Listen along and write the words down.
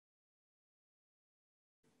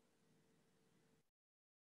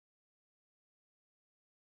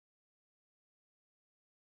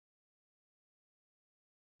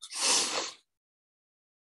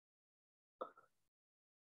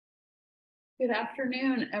Good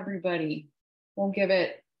afternoon, everybody. We'll give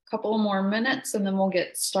it a couple more minutes and then we'll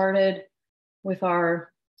get started with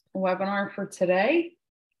our webinar for today.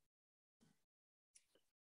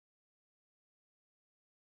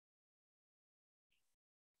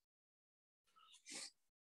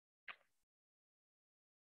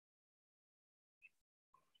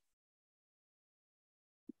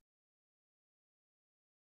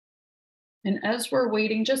 And as we're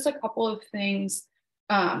waiting, just a couple of things.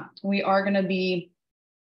 We are going to be,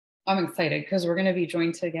 I'm excited because we're going to be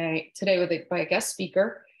joined today by a guest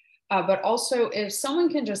speaker. But also, if someone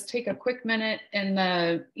can just take a quick minute in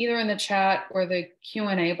either in the chat or the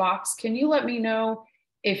Q&A box, can you let me know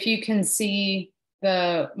if you can see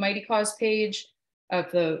the Mighty Cause page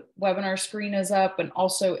of the webinar screen is up, and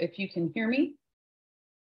also if you can hear me?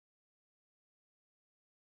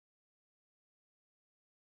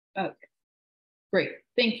 Okay. Great.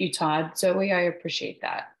 Thank you, Todd. Zoe, I appreciate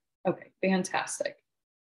that. Okay, fantastic.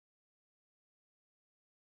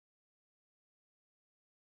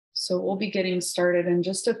 So we'll be getting started in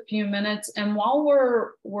just a few minutes. And while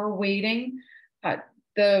we're waiting,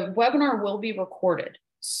 the webinar will be recorded.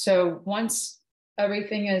 So once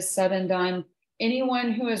everything is said and done,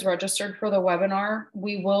 anyone who is registered for the webinar,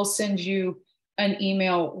 we will send you an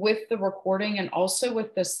email with the recording and also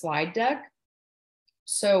with the slide deck.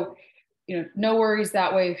 So no worries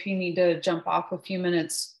that way if you need to jump off a few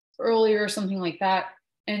minutes earlier or something like that.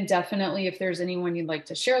 And definitely if there's anyone you'd like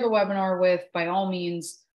to share the webinar with, by all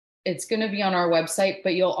means, it's going to be on our website,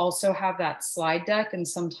 but you'll also have that slide deck. And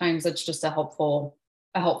sometimes it's just a helpful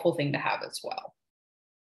thing to have as well.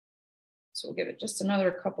 So we'll give it just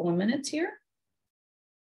another couple of minutes here.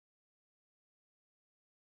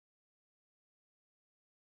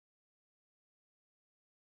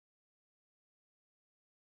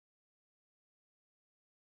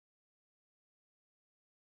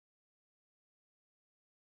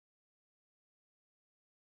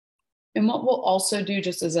 And what we'll also do,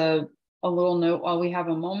 just as a little note while we have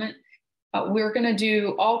a moment, we're going to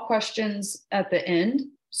do all questions at the end.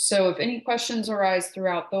 So if any questions arise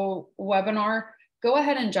throughout the webinar, go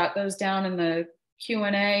ahead and jot those down in the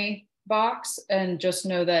Q&A box, and just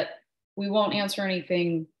know that we won't answer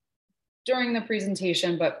anything during the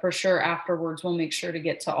presentation, but for sure afterwards, we'll make sure to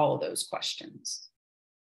get to all of those questions.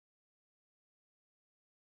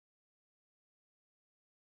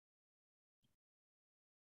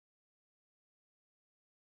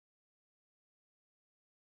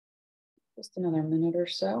 Just another minute or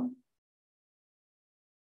so.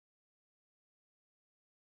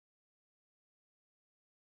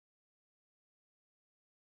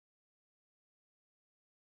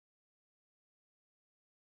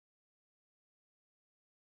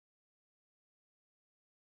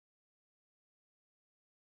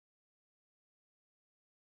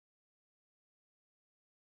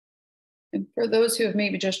 And for those who have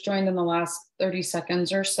maybe just joined in the last 30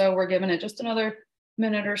 seconds or so, we're giving it just another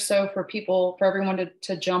minute or so for everyone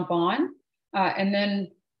to jump on. And then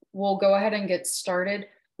we'll go ahead and get started.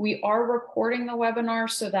 We are recording the webinar,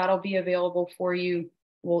 so that'll be available for you.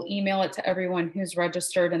 We'll email it to everyone who's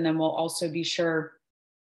registered, and then we'll also be sure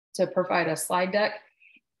to provide a slide deck.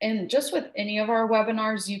 And just with any of our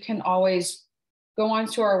webinars, you can always go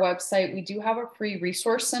onto our website. We do have a free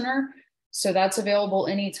resource center. So that's available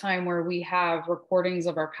anytime where we have recordings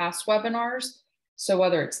of our past webinars. So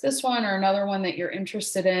whether it's this one or another one that you're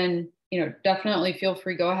interested in, definitely feel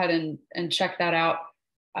free, go ahead and check that out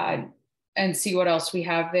and see what else we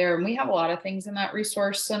have there. And we have a lot of things in that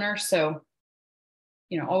resource center. So,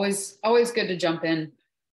 always good to jump in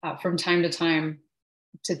from time to time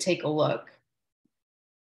to take a look.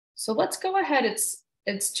 So let's go ahead.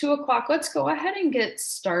 It's 2 o'clock. Let's go ahead and get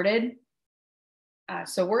started.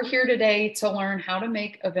 So we're here today to learn how to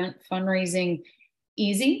make event fundraising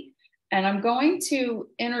easy. And I'm going to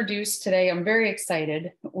introduce today, I'm very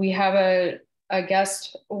excited. We have a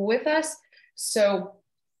guest with us. So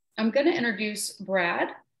I'm going to introduce Brad.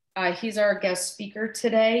 He's our guest speaker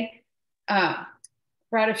today. Brad,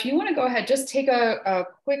 if you want to go ahead, just take a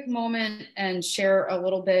quick moment and share a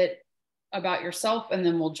little bit about yourself, and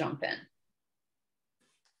then we'll jump in.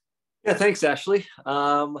 Yeah, thanks, Ashley.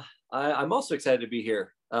 I'm also excited to be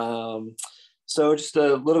here. So just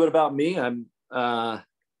a little bit about me. I'm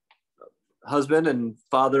husband and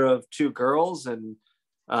father of 2 girls, and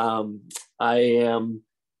I am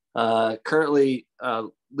currently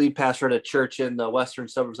lead pastor at a church in the western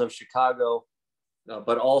suburbs of Chicago,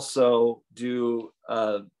 but also do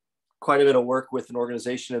quite a bit of work with an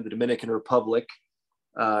organization in the Dominican Republic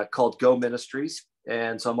called Go Ministries.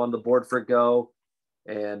 And so I'm on the board for Go,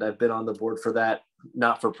 and I've been on the board for that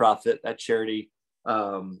not-for-profit, that charity,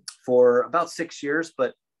 for about 6 years,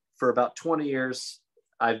 but for about 20 years,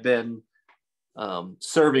 I've been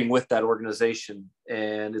serving with that organization.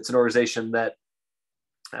 And it's an organization that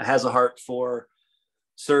has a heart for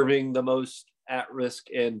serving the most at-risk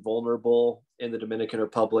and vulnerable in the Dominican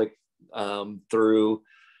Republic through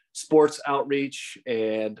sports outreach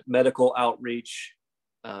and medical outreach,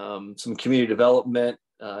 some community development,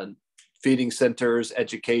 feeding centers,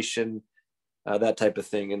 education, that type of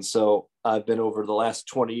thing. And so I've been, over the last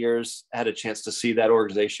 20 years, had a chance to see that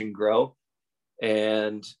organization grow.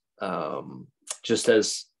 And just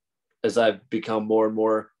as I've become more and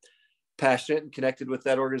more passionate and connected with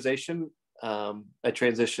that organization, I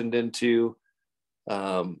transitioned into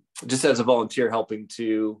just as a volunteer, helping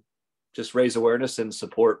to just raise awareness and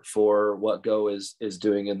support for what Go is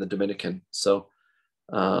doing in the Dominican. So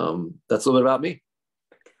that's a little bit about me.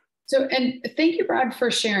 So, and thank you, Brad, for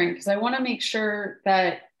sharing, because I want to make sure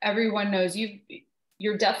that everyone knows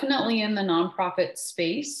you're definitely in the nonprofit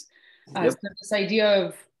space. Yep. So this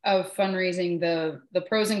idea of fundraising, the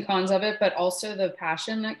pros and cons of it, but also the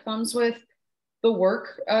passion that comes with the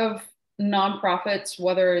work of nonprofits,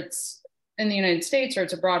 whether it's in the United States or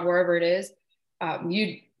it's abroad, wherever it is,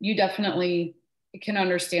 you definitely can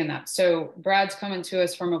understand that. So Brad's coming to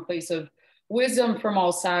us from a place of wisdom from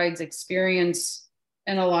all sides, experience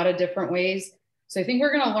in a lot of different ways. So I think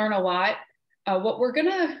we're going to learn a lot. What we're going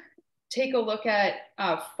to take a look at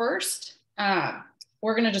first,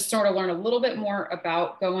 we're going to just sort of learn a little bit more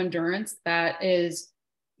about Go Endurance. That is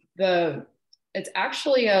it's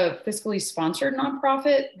actually a fiscally sponsored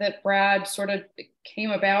nonprofit that Brad sort of came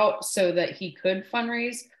about so that he could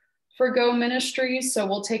fundraise for Go Ministries. So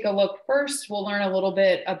we'll take a look first. We'll learn a little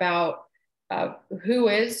bit about who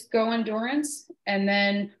is Go Endurance, and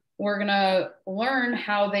then we're going to learn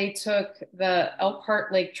how they took the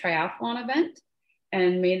Elkhart Lake Triathlon event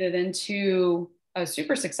and made it into a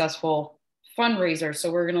super successful fundraiser.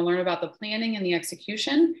 So we're going to learn about the planning and the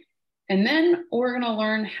execution. And then we're going to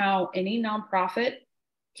learn how any nonprofit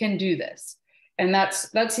can do this. And that's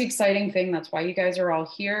the exciting thing. That's why you guys are all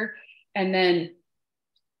here. And then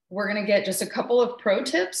we're going to get just a couple of pro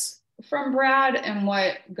tips from Brad and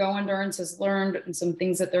what Go Endurance has learned and some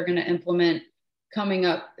things that they're going to implement coming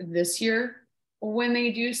up this year when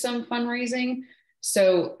they do some fundraising.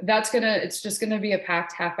 So it's just going to be a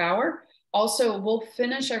packed half hour. Also, we'll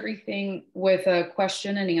finish everything with a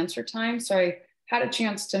question and answer time. So I had a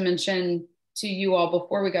chance to mention to you all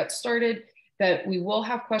before we got started that we will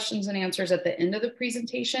have questions and answers at the end of the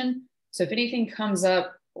presentation. So if anything comes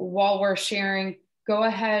up while we're sharing, go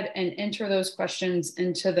ahead and enter those questions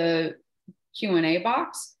into the Q&A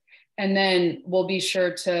box. And then we'll be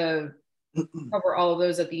sure to cover all of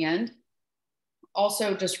those at the end.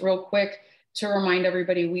 Also, just real quick to remind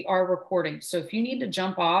everybody, we are recording. So if you need to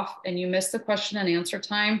jump off and you miss the question and answer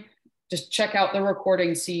time, just check out the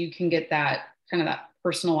recording so you can get that kind of that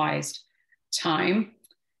personalized time.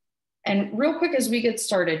 And real quick, as we get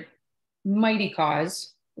started, Mighty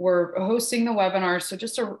Cause, we're hosting the webinar. So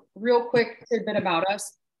just a real quick tidbit about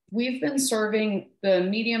us. We've been serving the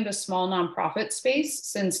medium to small nonprofit space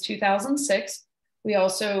since 2006. We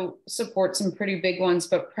also support some pretty big ones,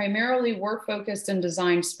 but primarily we're focused and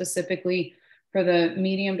designed specifically for the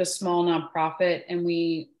medium to small nonprofit. And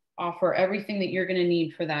we offer everything that you're going to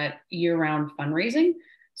need for that year-round fundraising.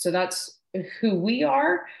 So that's who we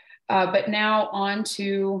are. But now on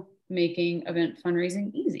to making event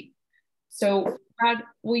fundraising easy. So Brad,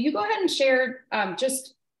 will you go ahead and share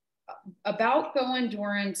just about Go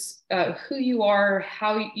Endurance, who you are,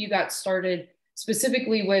 how you got started,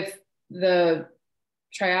 specifically with the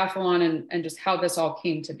triathlon and just how this all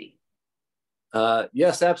came to be?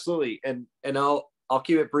 Yes, absolutely. And I'll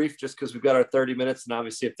keep it brief just because we've got our 30 minutes, and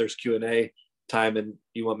obviously if there's Q&A time and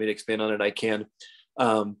you want me to expand on it, I can.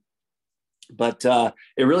 But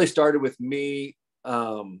it really started with me.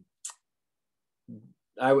 I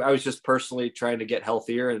was just personally trying to get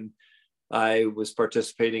healthier, and I was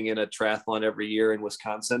participating in a triathlon every year in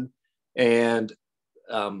Wisconsin. And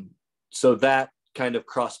so that kind of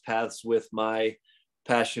crossed paths with my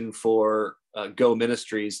passion for Go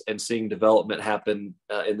Ministries and seeing development happen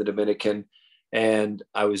in the Dominican. And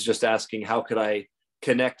I was just asking, how could I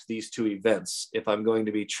connect these two events? If I'm going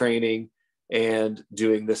to be training and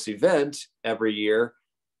doing this event every year,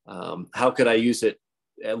 how could I use it,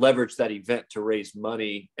 leverage that event to raise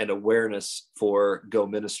money and awareness for Go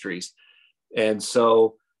Ministries? And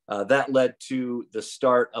so that led to the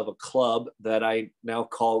start of a club that I now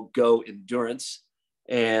call Go Endurance.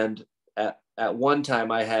 And at one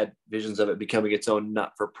time I had visions of it becoming its own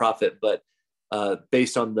not-for-profit, but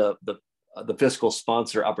based on the fiscal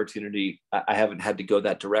sponsor opportunity, I haven't had to go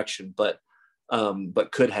that direction. But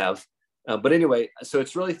but could have. But anyway, so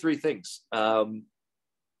it's really three things.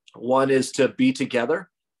 One is to be together,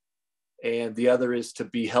 and the other is to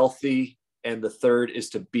be healthy, and the third is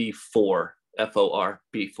to be for, FOR,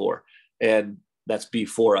 be for, and that's be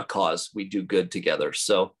for a cause. We do good together.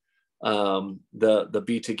 So the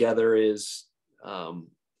be together is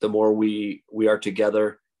the more we are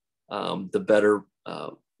together, the better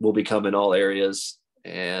we'll become in all areas,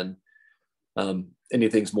 and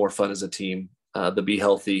anything's more fun as a team. The be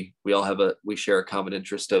healthy, we share a common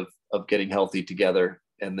interest of getting healthy together,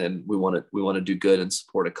 and then we want to do good and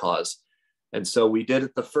support a cause. And so we did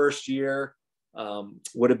it the first year,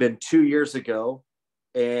 would have been 2 years ago,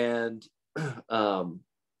 and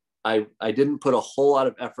I didn't put a whole lot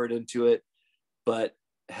of effort into it, but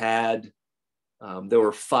had there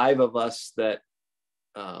were 5 of us that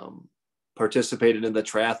participated in the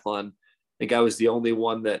triathlon. I think I was the only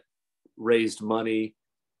one that raised money,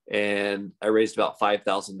 and I raised about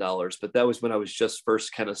 $5,000. But that was when I was just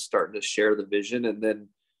first kind of starting to share the vision, and then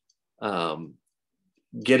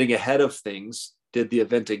getting ahead of things, did the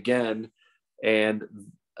event again, and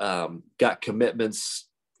got commitments,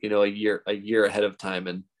 a year ahead of time,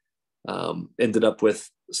 and ended up with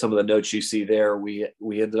some of the notes you see there. We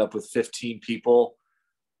ended up with 15 people,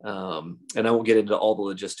 and I won't get into all the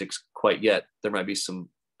logistics quite yet. There might be some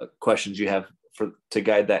questions you have to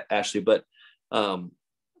guide that, Ashley, but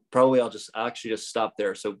probably I'll actually just stop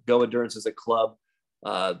there. So Go Endurance is a club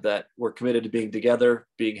that we're committed to being together,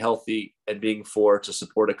 being healthy, and being for, to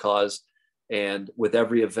support a cause. And with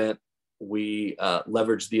every event, we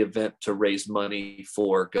leverage the event to raise money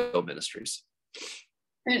for Go Ministries.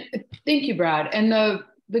 And thank you, Brad. And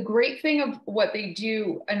the great thing of what they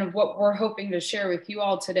do, and of what we're hoping to share with you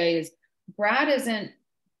all today, is Brad isn't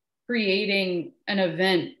creating an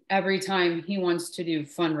event every time he wants to do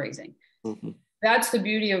fundraising. Mm-hmm. That's the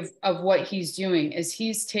beauty of what he's doing, is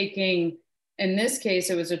he's taking, in this case,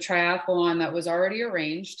 it was a triathlon that was already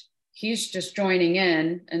arranged. He's just joining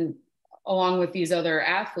in, and along with these other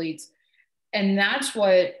athletes. And that's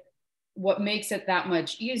what makes it that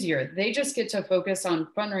much easier. They just get to focus on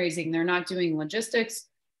fundraising. They're not doing logistics.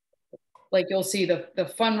 Like you'll see the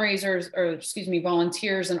fundraisers, or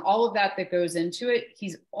volunteers, and all of that goes into it.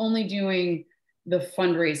 He's only doing the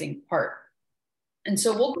fundraising part. And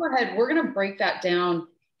so we'll go ahead, we're going to break that down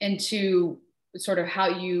into sort of how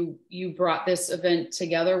you brought this event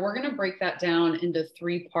together. We're going to break that down into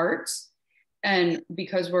 3 parts. And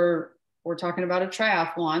because we're talking about a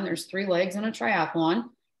triathlon, there's 3 legs in a triathlon.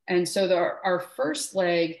 And so our first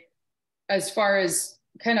leg, as far as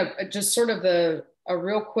kind of just sort of a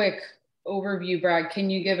real quick overview, Brad,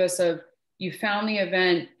 can you give us you found the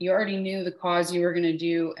event, you already knew the cause you were going to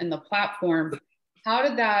do and the platform. How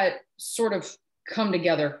did that sort of come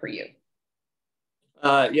together for you?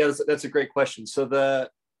 Yeah, that's a great question. So the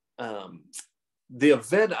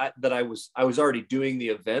event that I was already doing the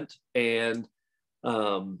event, and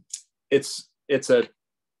it's a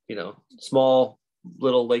small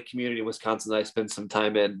little lake community in Wisconsin that I spend some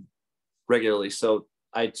time in regularly. So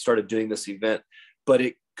I started doing this event, but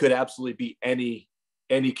it could absolutely be any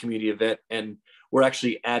community event, and we're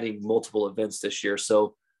actually adding multiple events this year.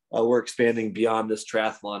 So we're expanding beyond this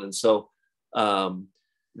triathlon, and so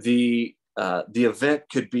the event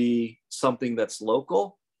could be something that's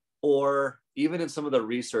local, or even in some of the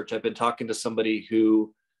research, I've been talking to somebody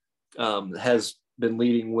who has been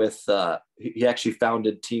leading with, he actually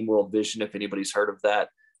founded Team World Vision, if anybody's heard of that.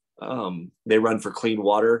 They run for clean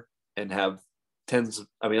water and have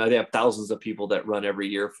they have thousands of people that run every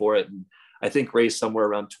year for it. And I think raise somewhere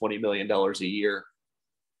around $20 million a year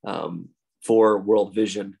for World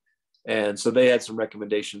Vision. And so they had some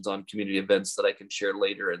recommendations on community events that I can share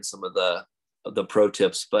later in some of the pro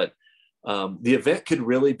tips. But the event could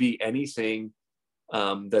really be anything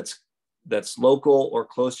that's local or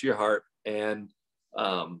close to your heart, and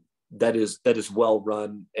that is well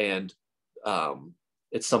run, and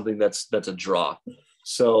it's something that's a draw.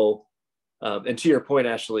 So, and to your point,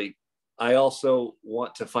 Ashley, I also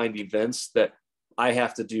want to find events that I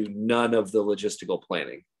have to do none of the logistical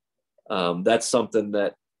planning. That's something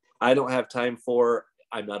that I don't have time for.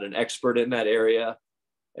 I'm not an expert in that area.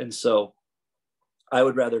 And so I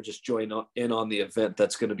would rather just join in on the event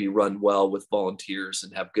that's going to be run well with volunteers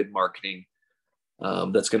and have good marketing,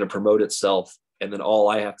 that's going to promote itself. And then all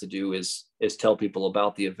I have to do is tell people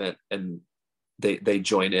about the event, and they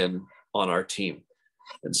join in on our team.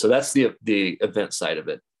 And so that's the event side of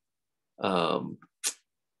it.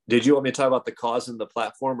 Did you want me to talk about the cause and the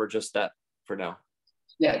platform, or just that for now?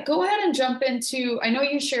 Yeah, go ahead and jump into, I know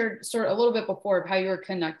you shared sort of a little bit before of how you were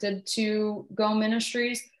connected to Go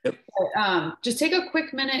Ministries. Yep. But, just take a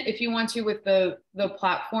quick minute if you want to with the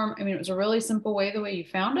platform. I mean, it was a really simple way the way you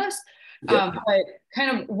found us. Yep. But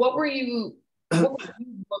kind of what were you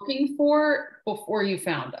looking for before you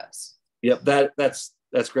found us? Yep.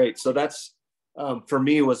 That's great. So that's for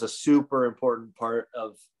me was a super important part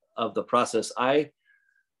of the process.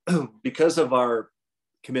 Because of our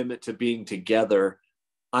commitment to being together,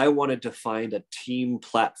 I wanted to find a team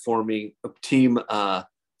fundraising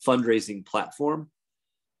platform,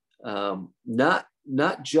 not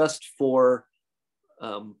just for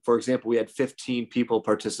example, we had 15 people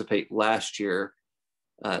participate last year,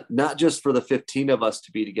 not just for the 15 of us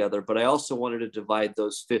to be together, but I also wanted to divide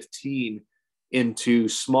those 15 into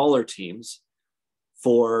smaller teams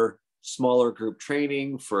for smaller group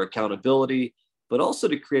training, for accountability, but also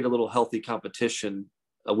to create a little healthy competition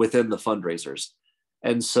within the fundraisers.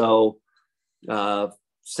 And so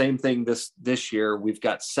same thing this year, we've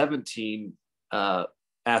got 17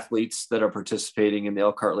 athletes that are participating in the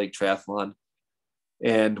Elkhart Lake Triathlon,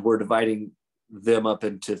 and we're dividing them up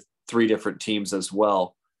into 3 different teams as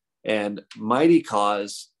well. And Mighty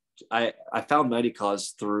Cause, I found Mighty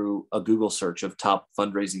Cause through a Google search of top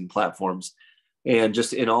fundraising platforms. And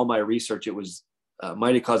just in all my research, it was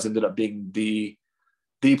Mighty Cause ended up being the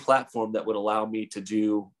platform that would allow me to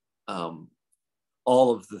do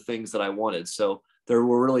all of the things that I wanted. So there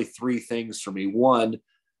were really 3 things for me. 1,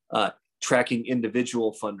 tracking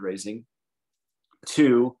individual fundraising.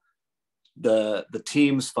 2, the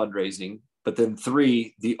team's fundraising. But then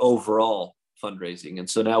 3, the overall fundraising. And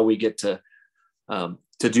so now we get to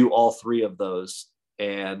do all 3 of those.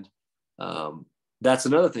 And that's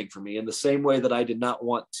another thing for me. In the same way that I did not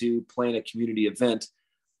want to plan a community event,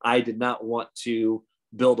 I did not want to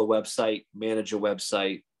build a website, manage a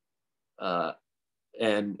website,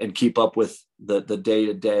 and keep up with the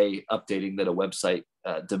day-to-day updating that a website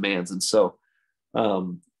demands. And so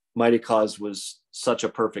Mighty Cause was such a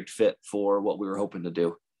perfect fit for what we were hoping to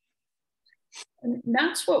do. And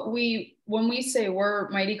that's what when we say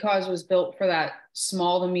Mighty Cause was built for that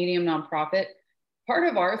small to medium nonprofit, part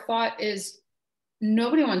of our thought is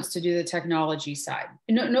nobody wants to do the technology side.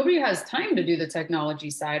 Nobody has time to do the technology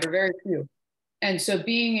side, or very few. And so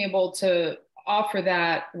being able to offer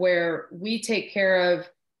that where we take care of,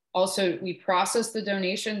 also we process the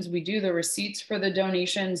donations, we do the receipts for the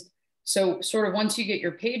donations. So sort of once you get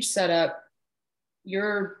your page set up,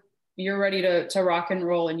 you're ready to rock and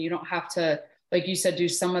roll, and you don't have to, like you said, do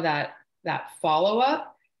some of that follow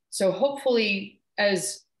up. So hopefully,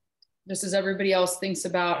 just as everybody else thinks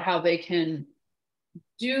about how they can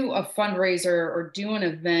do a fundraiser or do an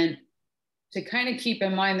event, to kind of keep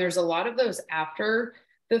in mind, there's a lot of those after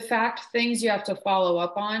the fact things you have to follow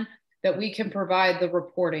up on, that we can provide the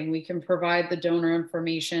reporting, we can provide the donor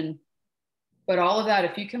information, but all of that,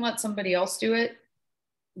 if you can let somebody else do it,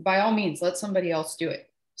 by all means, let somebody else do it.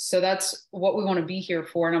 So that's what we want to be here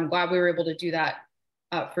for. And I'm glad we were able to do that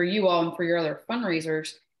for you all and for your other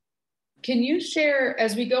fundraisers. Can you share,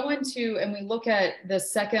 as we go into and we look at the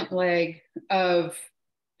second leg of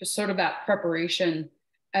just sort of that preparation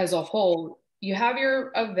as a whole, you have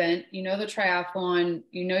your event, you know, the triathlon,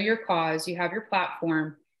 you know, your cause, you have your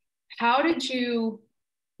platform. How did you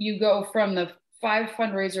go from the 5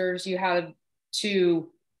 fundraisers you had to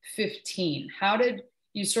 15? How did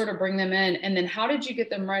you sort of bring them in? And then how did you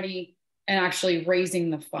get them ready and actually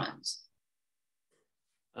raising the funds?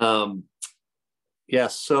 Yeah.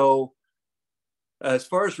 So as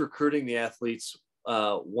far as recruiting the athletes,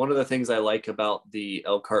 one of the things I like about the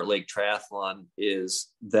Elkhart Lake Triathlon is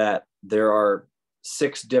that there are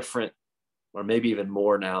 6 different, or maybe even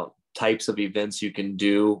more now, types of events you can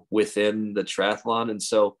do within the triathlon. And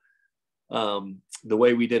so the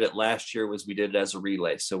way we did it last year was we did it as a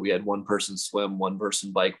relay. So we had 1 person swim, 1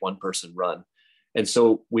 person bike, 1 person run. And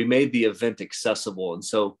so we made the event accessible. And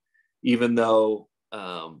so even though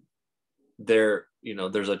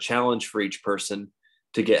there's a challenge for each person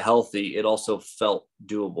to get healthy, it also felt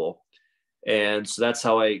doable. And so that's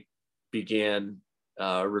how I began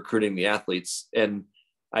recruiting the athletes. And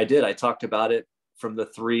I talked about it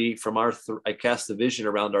I cast the vision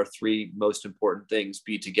around our 3 most important things: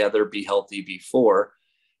 be together, be healthy, be for.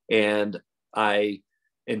 And I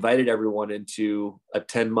invited everyone into a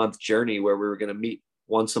 10-month journey where we were going to meet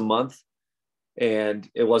once a month. And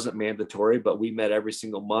it wasn't mandatory, but we met every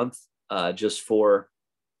single month just for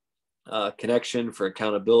connection, for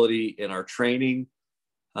accountability in our training,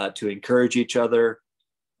 to encourage each other.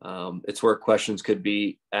 It's where questions could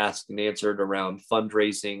be asked and answered around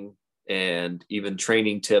fundraising and even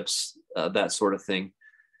training tips, that sort of thing.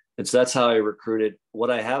 And so that's how I recruited.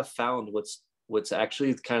 What I have found, what's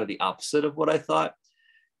actually kind of the opposite of what I thought,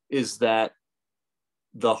 is that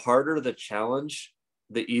the harder the challenge,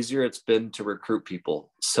 the easier it's been to recruit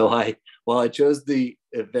people. So while I chose the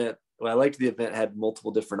event, I liked the event had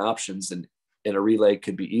multiple different options, and a relay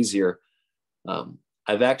could be easier.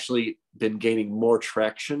 I've actually been gaining more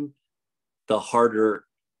traction the harder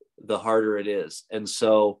it is. And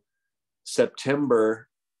so September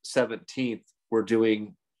 17th, we're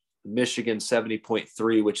doing Michigan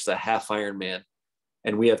 70.3, which is a half Ironman.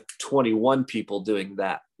 And we have 21 people doing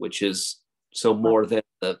that, which is so more than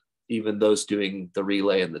even those doing the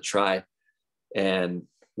relay and the tri. And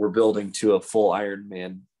we're building to a full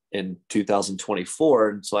Ironman in 2024.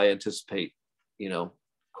 And so I anticipate,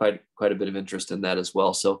 quite a bit of interest in that as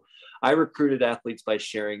well. So I recruited athletes by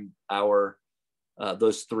sharing our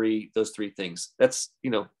those three things. That's,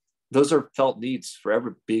 those are felt needs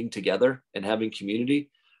forever: being together and having community,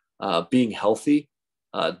 being healthy,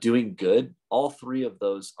 doing good. All three of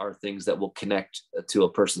those are things that will connect to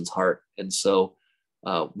a person's heart. And so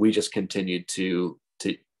we just continued to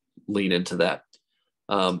lean into that.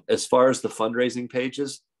 As far as the fundraising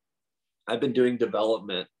pages, I've been doing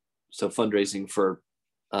development, so fundraising for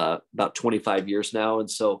about 25 years now. And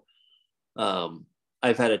so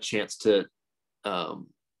I've had a chance to,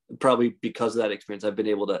 probably because of that experience, I've been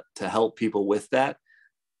able to help people with that.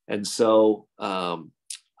 And so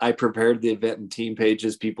I prepared the event and team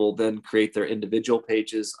pages. People then create their individual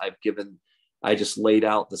pages. I just laid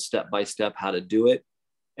out the step-by-step how to do it.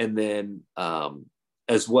 And then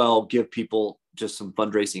as well, give people just some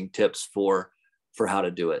fundraising tips for how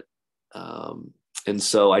to do it. And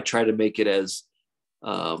so I try to make it as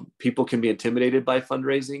people can be intimidated by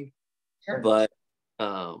fundraising. Sure. But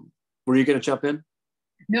were you going to jump in?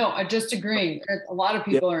 No, I just agree. A lot of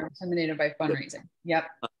people are intimidated by fundraising. Yep.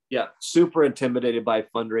 Yeah, super intimidated by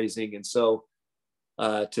fundraising. And so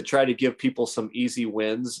to try to give people some easy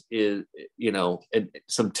wins is, and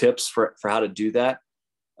some tips for how to do that.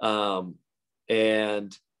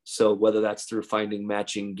 And so whether that's through finding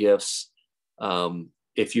matching gifts,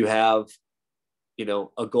 if you have,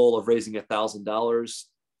 a goal of raising $1,000,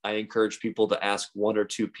 I encourage people to ask one or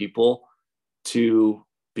two people to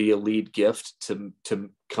be a lead gift to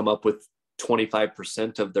come up with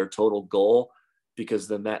 25% of their total goal, because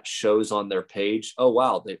then that shows on their page, oh,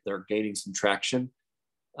 wow, they're gaining some traction.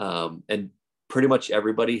 And pretty much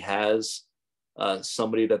everybody has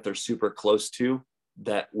somebody that they're super close to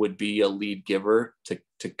that would be a lead giver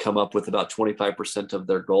to come up with about 25% of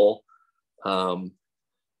their goal.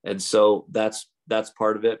 And so that's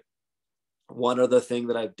part of it. One other thing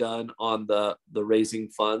that I've done on the raising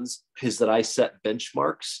funds is that I set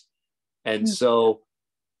benchmarks. And so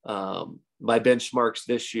my benchmarks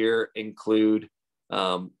this year include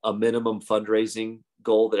a minimum fundraising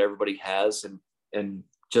goal that everybody has. And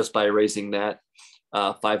just by raising that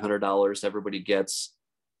 $500, everybody gets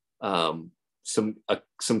some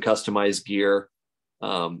customized gear.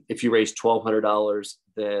 If you raise $1,200,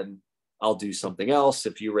 then I'll do something else.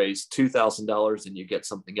 If you raise $2,000, then you get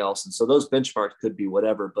something else. And so those benchmarks could be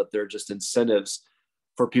whatever, but they're just incentives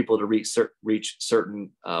for people to reach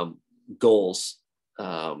certain goals.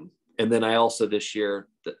 And then I also, this year,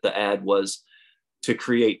 the ad was to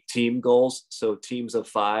create team goals. So teams of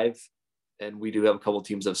 5, and we do have a couple of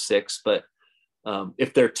teams of 6, but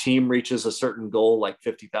if their team reaches a certain goal, like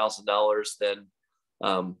 $50,000, then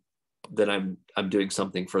I'm doing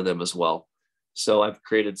something for them as well. So I've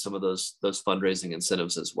created some of those fundraising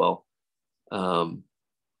incentives as well. But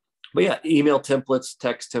yeah, email templates,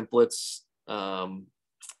 text templates,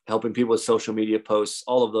 helping people with social media posts,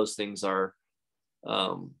 all of those things are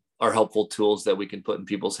helpful tools that we can put in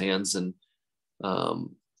people's hands. And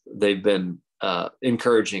they've been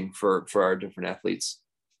encouraging for our different athletes.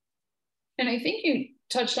 And I think you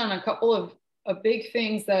touched on a couple of big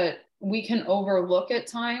things that we can overlook at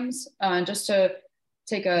times. Just to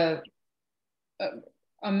take a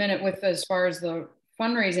minute with, as far as the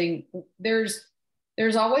fundraising, there's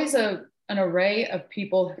always an array of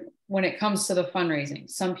people when it comes to the fundraising.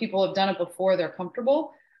 Some people have done it before, they're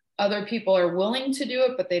comfortable. Other people are willing to do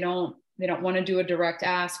it, but they don't want to do a direct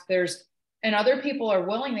ask. And other people are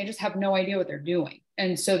willing, they just have no idea what they're doing.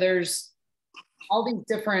 And so there's all these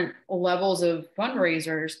different levels of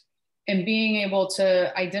fundraisers, and being able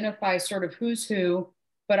to identify sort of who's who,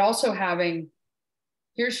 but also having,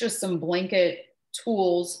 here's just some blanket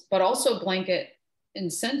tools, but also blanket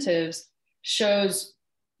incentives, shows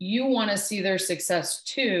you want to see their success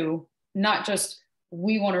too, not just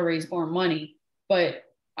we want to raise more money, but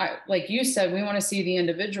like you said, we want to see the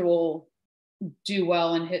individual do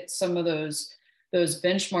well and hit some of those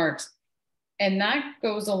benchmarks. And that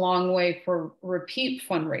goes a long way for repeat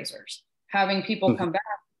fundraisers, having people come back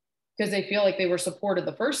because they feel like they were supported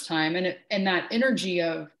the first time. And that energy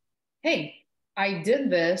of, hey, I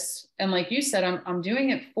did this. And like you said, I'm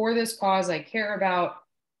doing it for this cause I care about,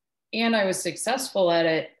 and I was successful at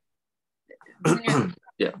it. Then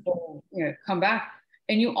Yeah. people, come back.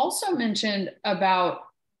 And you also mentioned about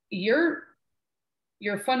your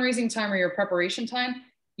fundraising time or your preparation time.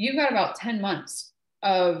 You've got about 10 months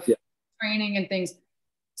of Yeah. training and things.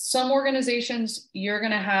 Some organizations, you're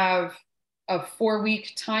going to have a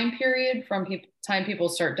 4-week time period from time people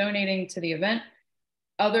start donating to the event.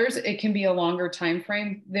 Others, it can be a longer time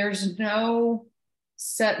frame. There's no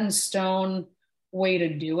set in stone way to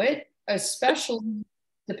do it, especially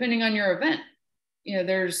depending on your event.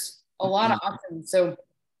 There's a lot of options. So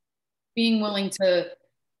being willing to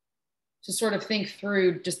sort of think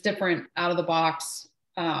through just different out of the box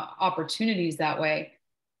opportunities that way.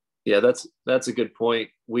 Yeah, that's a good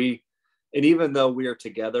point. And even though we are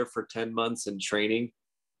together for 10 months in training,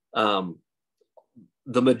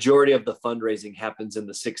 the majority of the fundraising happens in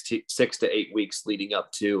the 6 to 8 weeks leading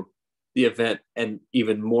up to the event, and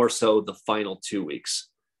even more so the final 2 weeks.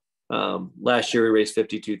 Last year we raised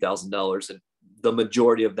 $52,000, and the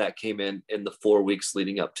majority of that came in the 4 weeks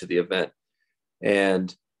leading up to the event.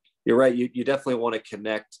 And you're right, you definitely want to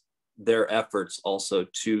connect their efforts also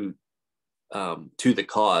to the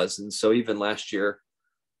cause. And so even last year,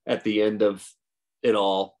 at the end of it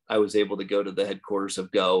all, I was able to go to the headquarters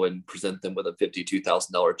of Go and present them with a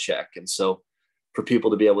 $52,000 check. And so for people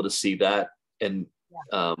to be able to see that, and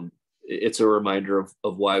it's a reminder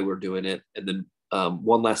of why we're doing it. And then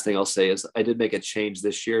one last thing I'll say is I did make a change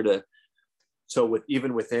this year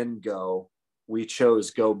even within Go, we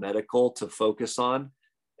chose Go Medical to focus on.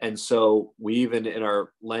 And so we even in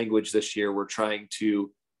our language this year, we're trying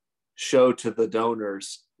to show to the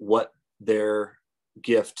donors what their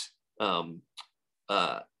gift, the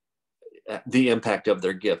impact of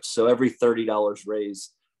their gift. So every $30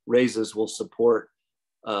 raises will support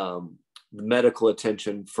medical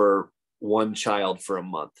attention for one child for a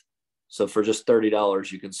month. So for just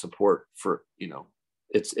 $30, you can support for,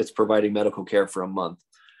 it's providing medical care for a month.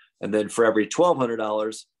 And then for every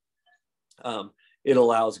 $1,200, it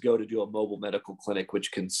allows Go to do a mobile medical clinic,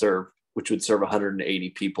 which would serve 180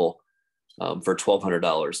 people for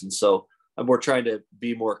 $1,200. And so we're trying to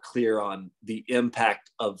be more clear on the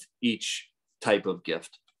impact of each type of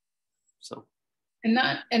gift. So, and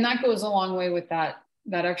that goes a long way with that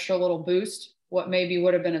extra little boost. What maybe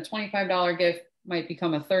would have been a $25 gift might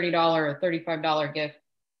become a $30 or $35 gift.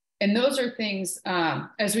 And those are things,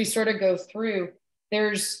 as we sort of go through,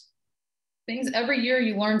 there's things every year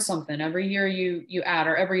you learn something, every year you add,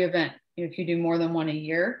 or every event, if you do more than one a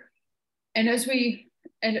year. And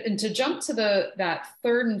and to jump to that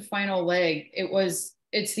third and final leg,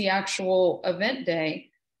 it's the actual event day.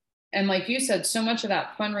 And like you said, so much of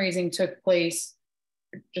that fundraising took place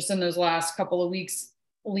just in those last couple of weeks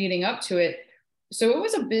leading up to it. So it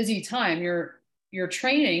was a busy time. You're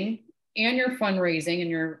training and you're fundraising, and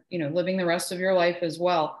you're, living the rest of your life as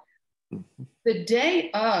well. Mm-hmm. The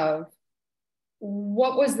day of,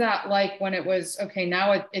 what was that like when it was, okay,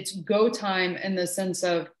 now it's go time, in the sense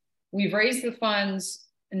of we've raised the funds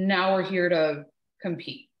and now we're here to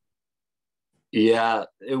compete? Yeah,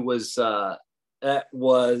 that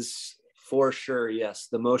was for sure. Yes.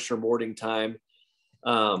 The most rewarding time.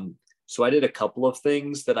 So I did a couple of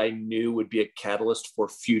things that I knew would be a catalyst for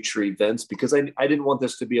future events, because I didn't want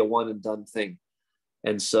this to be a one and done thing.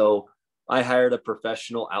 And so I hired a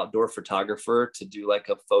professional outdoor photographer to do like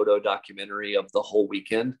a photo documentary of the whole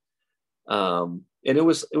weekend. And it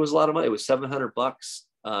was a lot of money. It was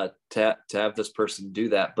 $700 to have this person do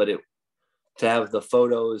that, but to have the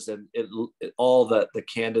photos and all the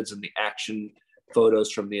candids and the action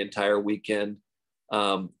photos from the entire weekend,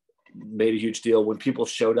 made a huge deal. When people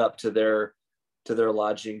showed up to their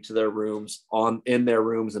lodging, to their rooms, in their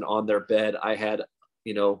rooms and on their bed, I had,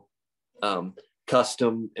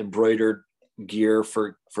 custom embroidered gear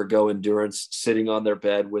for Go Endurance sitting on their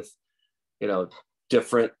bed with,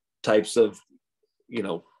 different types of,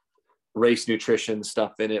 race nutrition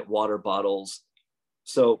stuff in it, water bottles.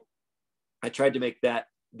 So I tried to make that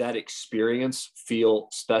experience feel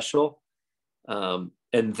special. And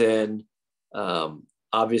then,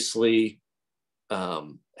 obviously,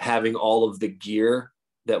 having all of the gear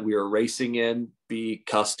that we were racing in be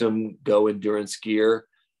custom Go Endurance gear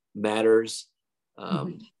matters.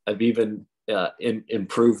 I've even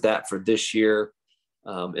improved that for this year,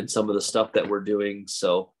 and some of the stuff that we're doing.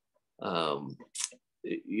 So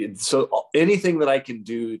anything that I can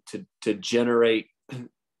do to generate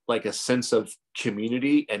like a sense of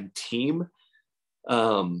community and team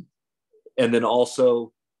Um, and then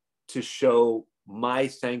also to show my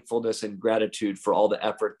thankfulness and gratitude for all the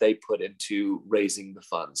effort they put into raising the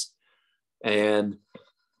funds. And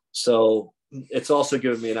so it's also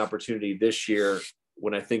given me an opportunity this year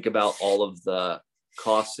when I think about all of the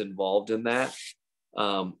costs involved in that.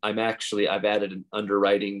 I've added an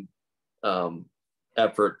underwriting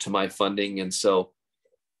effort to my funding. And so,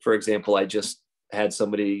 for example, I just had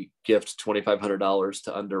somebody gift $2,500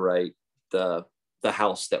 to underwrite the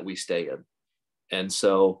house that we stay in. And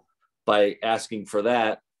so by asking for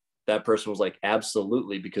that, that person was like,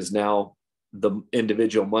 absolutely, because now the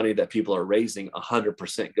individual money that people are raising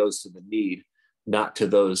 100% goes to the need, not to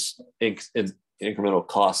those incremental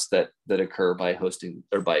costs that occur by hosting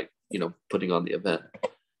or by, putting on the event.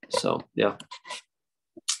 So, yeah.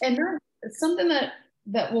 And there's something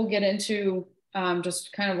that we'll get into,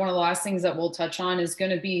 just kind of one of the last things that we'll touch on is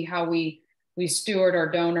going to be how we steward our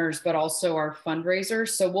donors, but also our fundraisers.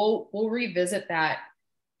 So we'll revisit that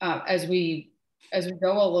as we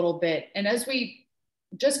go a little bit, and as we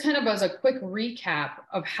just kind of as a quick recap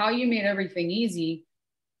of how you made everything easy.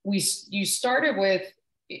 You started with,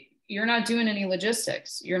 you're not doing any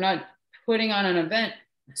logistics, you're not putting on an event.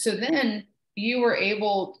 So then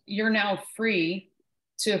you're now free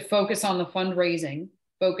to focus on the fundraising,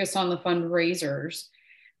 focus on the fundraisers,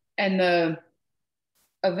 and the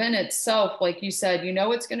event itself. Like you said,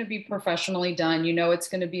 it's going to be professionally done, it's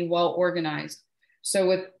going to be well organized. So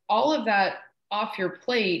with all of that off your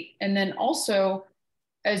plate, and then also,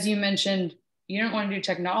 as you mentioned, you don't want to do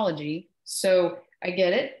technology. So I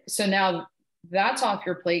get it. So now that's off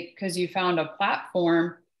your plate because you found a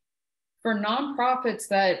platform for nonprofits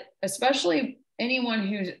that, especially anyone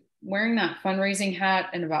who's wearing that fundraising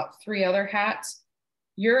hat and about 3 other hats,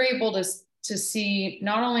 you're able to see,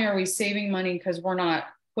 not only are we saving money because we're not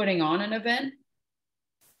putting on an event,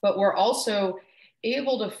 but we're also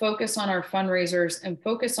able to focus on our fundraisers and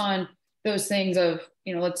focus on those things of,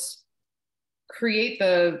 let's create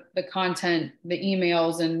the content, the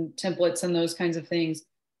emails and templates and those kinds of things.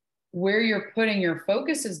 Where you're putting your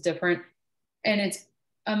focus is different. And it's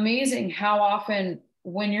amazing how often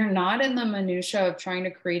when you're not in the minutia of trying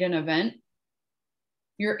to create an event,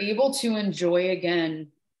 you're able to enjoy again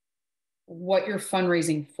what you're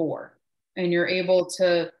fundraising for. And you're able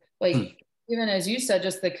to, like, even as you said,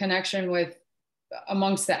 just the connection with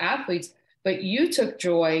amongst the athletes, but you took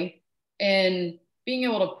joy in being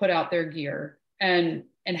able to put out their gear and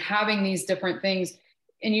having these different things.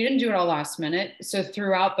 And you didn't do it all last minute. So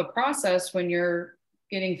throughout the process, when you're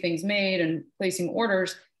getting things made and placing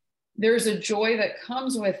orders, there's a joy that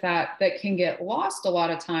comes with that can get lost a lot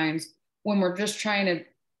of times when we're just trying to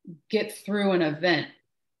get through an event.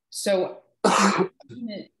 So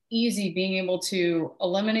easy being able to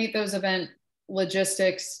eliminate those event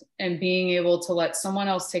logistics and being able to let someone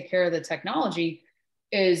else take care of the technology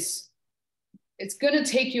it's going to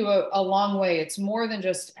take you a long way. It's more than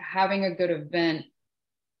just having a good event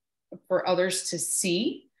for others to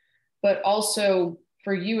see, but also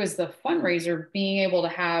for you as the fundraiser, being able to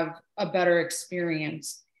have a better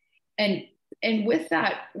experience. And with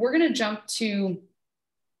that, we're going to jump to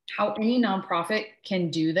how any nonprofit can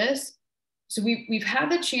do this. So we've had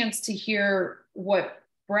the chance to hear what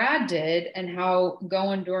Brad did and how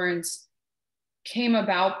Go Endurance came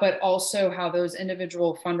about, but also how those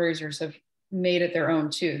individual fundraisers have made it their own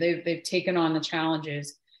too. They've taken on the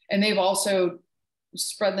challenges, and they've also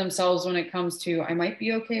spread themselves when it comes to, I might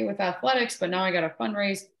be okay with athletics, but now I got to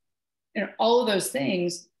fundraise and all of those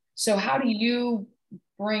things. So how do you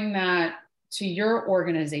bring that to your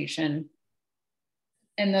organization?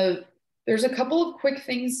 And there's a couple of quick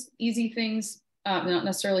things, easy things, not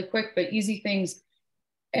necessarily quick, but easy things.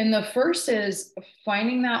 And the first is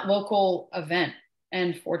finding that local event.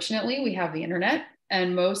 And fortunately, we have the internet,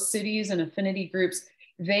 and most cities and affinity groups,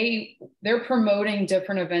 they're promoting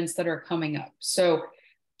different events that are coming up. So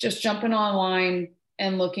just jumping online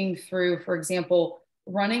and looking through, for example,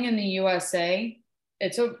 Running in the USA,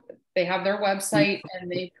 they have their website and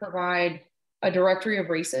they provide a directory of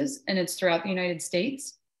races, and it's throughout the United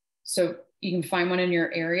States. So you can find one in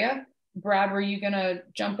your area. Brad, were you going to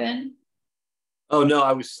jump in? Oh, no,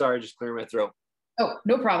 I was sorry, just clearing my throat. Oh,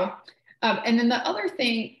 no problem. And then the other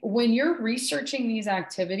thing, when you're researching these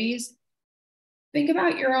activities, think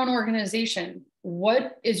about your own organization.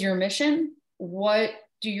 What is your mission? What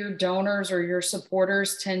do your donors or your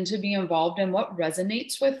supporters tend to be involved in? What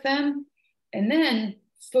resonates with them? And then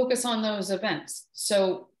focus on those events.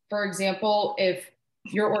 So, for example, if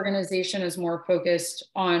your organization is more focused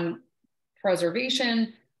on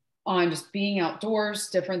preservation, on just being outdoors,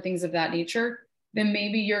 different things of that nature, then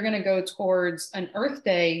maybe you're going to go towards an Earth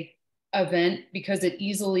Day event because it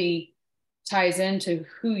easily ties into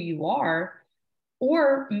who you are.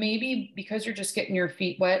 Or maybe because you're just getting your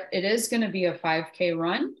feet wet, it is going to be a 5K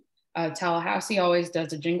run. Tallahassee always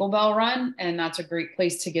does a Jingle Bell run, and that's a great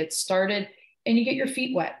place to get started. And you get your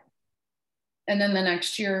feet wet. And then the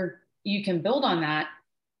next year, you can build on that.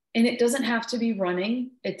 And it doesn't have to be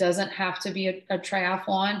running, it doesn't have to be a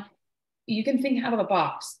triathlon. You can think out of the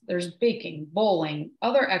box. There's baking, bowling,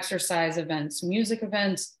 other exercise events, music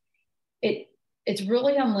events. It's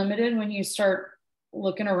really unlimited when you start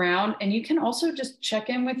looking around. And you can also just check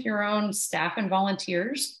in with your own staff and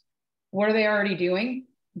volunteers. What are they already doing?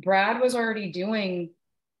 Brad was already doing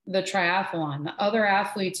the triathlon. The other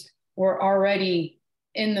athletes were already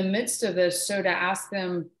in the midst of this. So to ask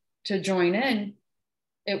them to join in,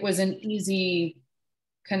 it was an easy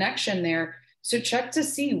connection there. So check to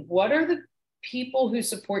see, what are the people who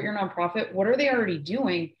support your nonprofit? What are they already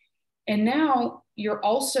doing? And now you're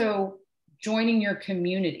also joining your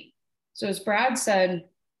community. So as Brad said,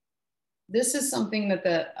 this is something that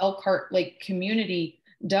the Elkhart Lake community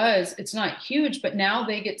does. It's not huge, but now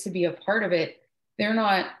they get to be a part of it. They're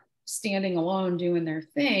not standing alone doing their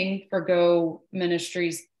thing for Go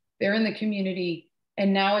Ministries. They're in the community.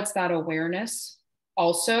 And now it's that awareness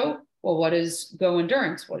also. Well, what is Go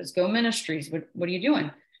Endurance? What is Go Ministries? What are you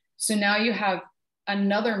doing? So now you have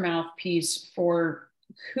another mouthpiece for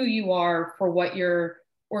who you are, for what your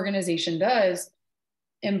organization does.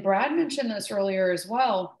 And Brad mentioned this earlier as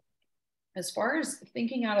well. As far as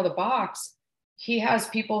thinking out of the box, he has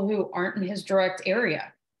people who aren't in his direct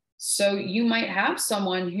area. So you might have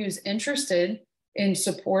someone who's interested in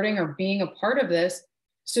supporting or being a part of this.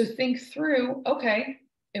 So think through, okay,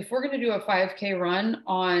 if we're going to do a 5K run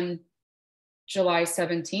on July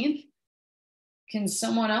 17th, can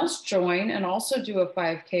someone else join and also do a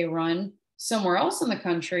 5K run somewhere else in the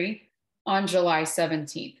country on July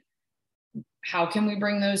 17th? How can we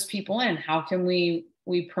bring those people in? How can we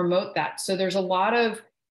promote that? So there's a lot of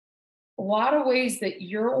ways that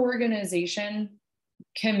your organization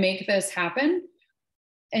can make this happen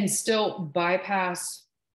and still bypass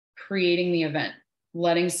creating the event,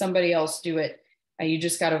 letting somebody else do it. You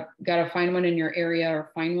just gotta find one in your area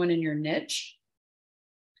or find one in your niche.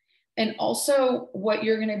 And also what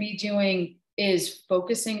you're going to be doing is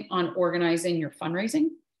focusing on organizing your fundraising.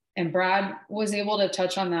 And Brad was able to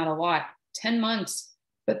touch on that a lot. 10 months,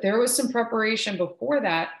 but there was some preparation before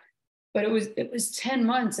that, but it was 10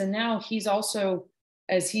 months. And now he's also,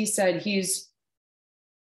 as he said, he's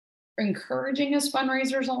encouraging his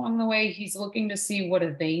fundraisers along the way. He's looking to see what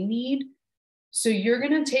do they need. So you're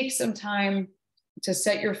going to take some time to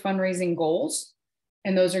set your fundraising goals.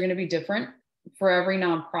 And those are going to be different for every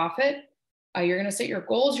nonprofit. You're going to set your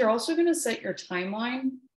goals. You're also going to set your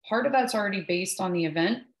timeline. Part of that's already based on the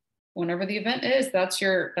event. Whenever the event is, that's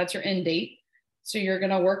your end date. So you're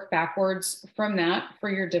going to work backwards from that for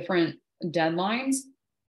your different deadlines.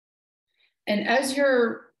 And as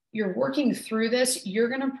you're working through this, you're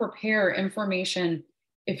going to prepare information.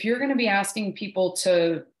 If you're going to be asking people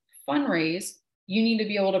to fundraise, you need to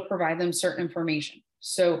be able to provide them certain information.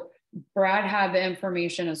 So Brad had the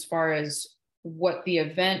information as far as what the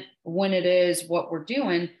event, when it is, what we're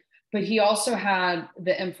doing, but he also had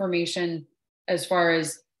the information as far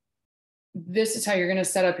as, this is how you're going to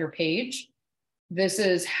set up your page. This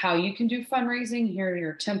is how you can do fundraising. Here are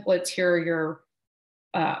your templates. Here are your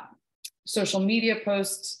social media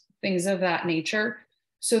posts, things of that nature.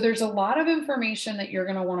 So there's a lot of information that you're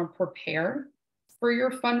going to want to prepare for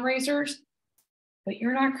your fundraisers, but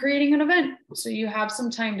you're not creating an event. So you have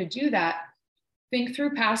some time to do that. Think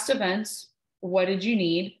through past events. What did you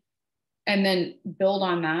need? And then build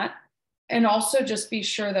on that. And also just be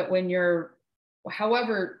sure that when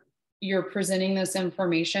however you're presenting this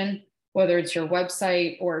information, whether it's your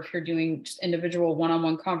website or if you're doing just individual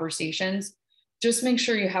one-on-one conversations, just make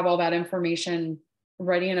sure you have all that information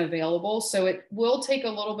ready and available. So it will take a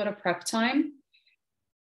little bit of prep time.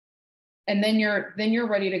 And then you're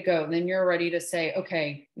ready to go. Then you're ready to say,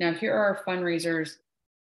 okay, now here are our fundraisers.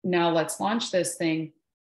 Now let's launch this thing.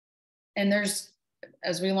 And there's,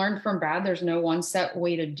 as we learned from Brad, there's no one set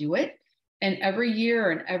way to do it. And every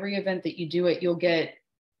year and every event that you do it, you'll get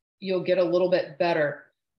a little bit better.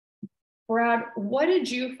 Brad, what did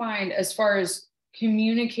you find as far as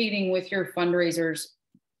communicating with your fundraisers?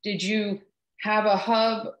 Did you have a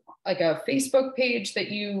hub, like a Facebook page that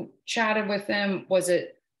you chatted with them? Was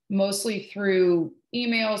it mostly through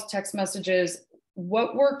emails, text messages?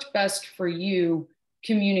 What worked best for you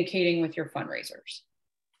communicating with your fundraisers?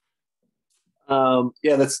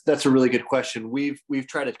 Yeah, that's a really good question. We've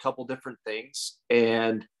tried a couple different things,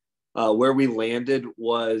 and where we landed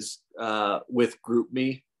was with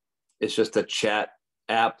GroupMe. it's just a chat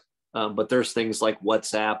app. But there's things like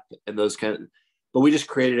WhatsApp and those but we just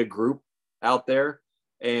created a group out there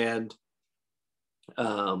and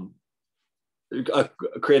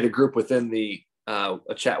created a group within a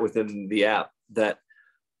chat within the app that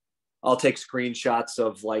I'll take screenshots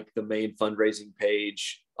of like the main fundraising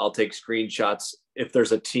page. I'll take screenshots. If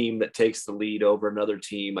there's a team that takes the lead over another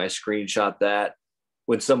team, I screenshot that.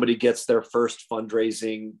 When somebody gets their first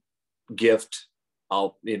fundraising gift,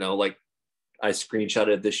 I'll, like I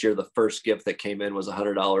screenshotted this year, the first gift that came in was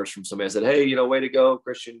 $100 from somebody. I said, hey, way to go.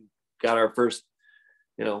 Christian got our first,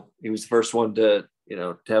 he was the first one to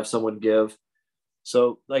have someone give.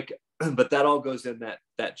 So like, but that all goes in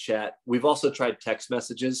that chat. We've also tried text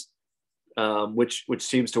messages, which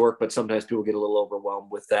seems to work, but sometimes people get a little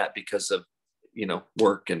overwhelmed with that because of,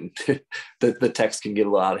 work, and the text can get a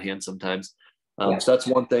little out of hand sometimes. So that's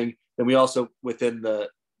one thing. And we also, within the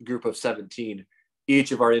group of 17,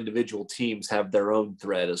 each of our individual teams have their own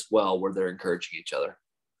thread as well, where they're encouraging each other.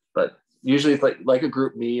 But usually it's like a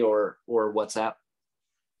group me or WhatsApp.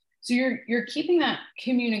 So you're keeping that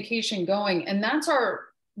communication going, and that's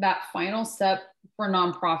that final step for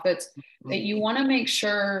nonprofits, that you want to make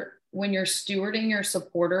sure when you're stewarding your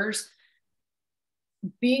supporters,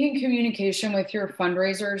 being in communication with your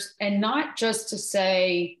fundraisers, and not just to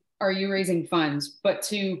say, are you raising funds, but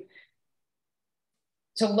to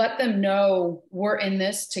let them know we're in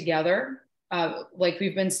this together. Like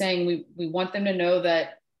we've been saying, we want them to know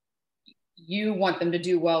that you want them to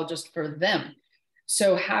do well just for them.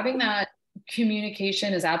 So having that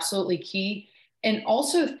communication is absolutely key. And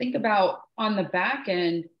also think about on the back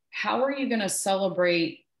end, how are you going to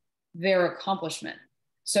celebrate their accomplishment?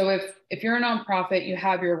 So if you're a nonprofit, you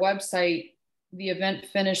have your website, the event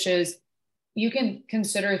finishes, you can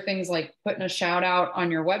consider things like putting a shout out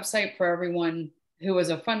on your website for everyone who is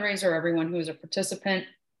a fundraiser, everyone who is a participant.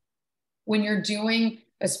 When you're doing,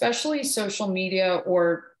 especially social media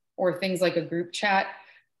or things like a group chat,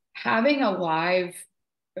 having a live,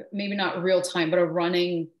 maybe not real time, but a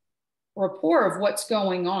running rapport of what's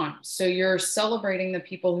going on. So you're celebrating the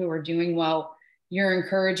people who are doing well. You're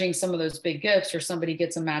encouraging some of those big gifts, or somebody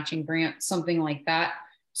gets a matching grant, something like that,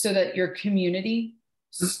 so that your community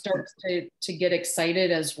starts to get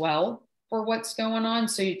excited as well for what's going on.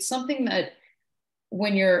 So it's something that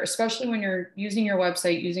especially when you're using your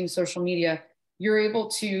website, using social media, you're able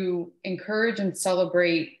to encourage and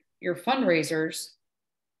celebrate your fundraisers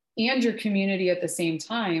and your community at the same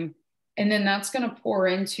time. And then that's going to pour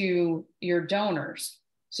into your donors.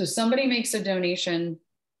 So somebody makes a donation,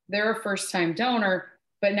 they're a first-time donor,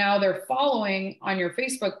 but now they're following on your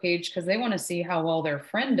Facebook page because they want to see how well their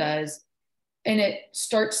friend does. And it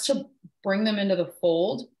starts to bring them into the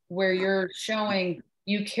fold where you're showing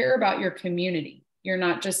you care about your community. You're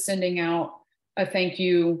not just sending out a thank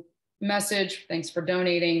you message, thanks for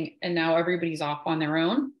donating, and now everybody's off on their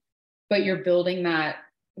own, but you're building that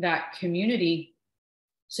community.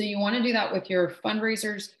 So you want to do that with your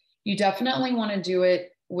fundraisers. You definitely want to do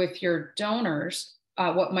it with your donors.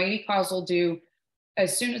 What Mighty Cause will do,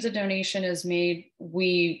 as soon as a donation is made,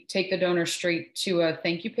 we take the donor straight to a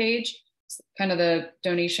thank you page, kind of the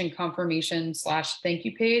donation confirmation / thank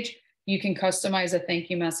you page. You can customize a thank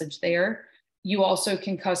you message there. You also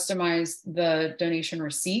can customize the donation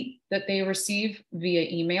receipt that they receive via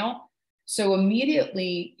email. So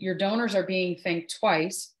immediately your donors are being thanked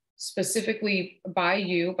twice, specifically by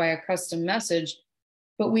you, by a custom message.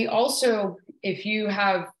 But we also, if you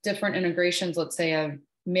have different integrations, let's say a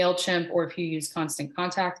MailChimp, or if you use Constant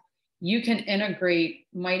Contact, you can integrate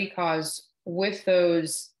Mighty Cause with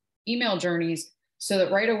those email journeys so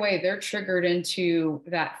that right away they're triggered into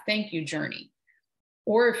that thank you journey.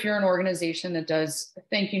 Or if you're an organization that does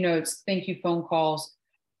thank you notes, thank you phone calls,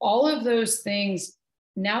 all of those things,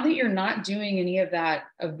 now that you're not doing any of that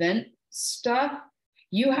event stuff,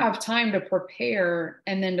 you have time to prepare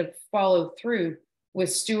and then to follow through with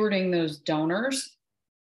stewarding those donors.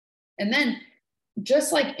 And then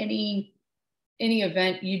just like any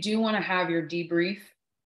event, you do want to have your debrief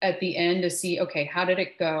at the end to see, okay, how did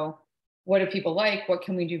it go? What do people like? What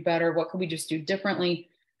can we do better? What can we just do differently?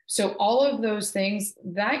 So all of those things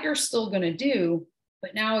that you're still going to do,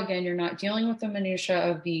 but now again, you're not dealing with the minutia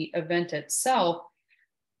of the event itself.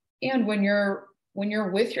 And when you're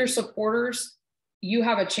with your supporters, you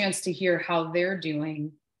have a chance to hear how they're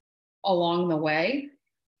doing along the way.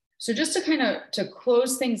 So just to kind of to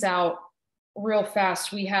close things out real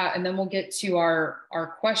fast, and then we'll get to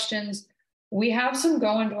our questions. We have some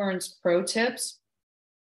Go Endurance Pro tips.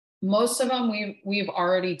 Most of them we've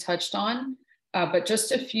already touched on. But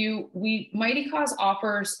just a few, Mighty Cause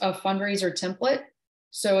offers a fundraiser template.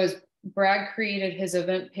 So as Brad created his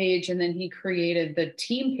event page and then he created the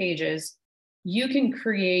team pages, you can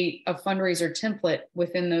create a fundraiser template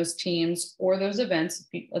within those teams or those events.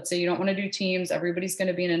 Let's say you don't want to do teams, everybody's going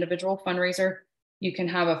to be an individual fundraiser. You can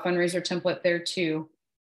have a fundraiser template there too.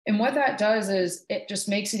 And what that does is it just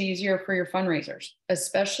makes it easier for your fundraisers,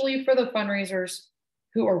 especially for the fundraisers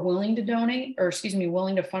who are willing to donate, or excuse me,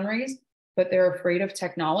 willing to fundraise, but they're afraid of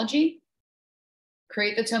technology.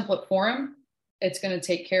 Create the template for them. It's going to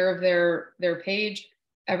take care of their page.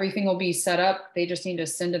 Everything will be set up. They just need to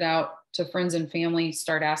send it out to friends and family,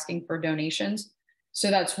 start asking for donations. So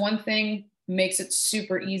that's one thing, makes it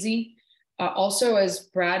super easy. Also, as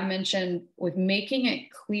Brad mentioned, with making it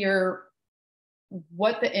clear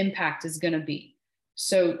what the impact is going to be.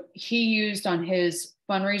 So he used on his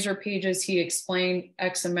fundraiser pages, he explained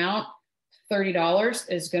X amount,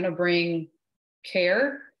 $30 is going to bring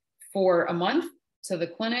care for a month to the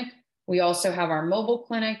clinic. We also have our mobile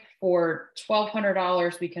clinic for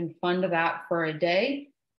 $1,200. We can fund that for a day.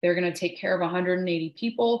 They're going to take care of 180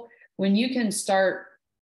 people. When you can start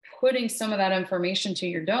putting some of that information to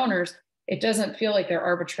your donors, it doesn't feel like they're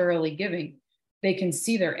arbitrarily giving. They can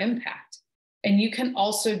see their impact. And you can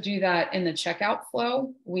also do that in the checkout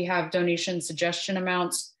flow. We have donation suggestion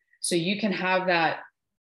amounts. So you can have that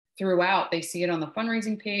throughout. They see it on the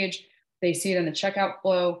fundraising page. They see it in the checkout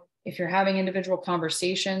flow. If you're having individual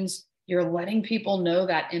conversations, you're letting people know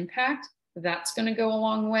that impact. That's going to go a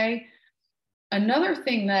long way. Another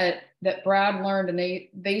thing that Brad learned and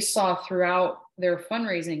they saw throughout their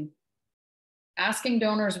fundraising, asking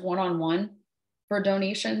donors one-on-one for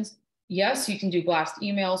donations. Yes, you can do blast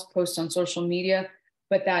emails, post on social media,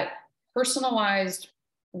 but that personalized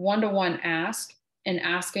one-to-one ask and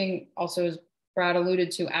asking, also as Brad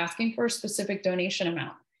alluded to, asking for a specific donation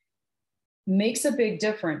amount makes a big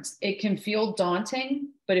difference. It can feel daunting,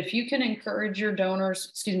 but if you can encourage your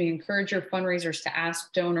encourage your fundraisers to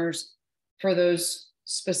ask donors for those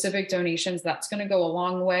specific donations, that's going to go a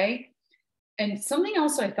long way. And something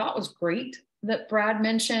else I thought was great that Brad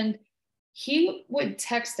mentioned, he would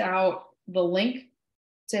text out the link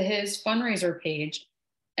to his fundraiser page.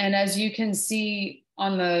 And as you can see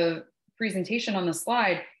on the presentation on the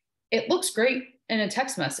slide, it looks great in a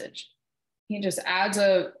text message. He just adds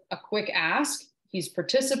a quick ask. He's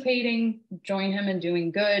participating, join him in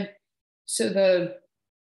doing good. So the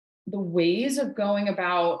ways of going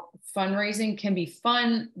about fundraising can be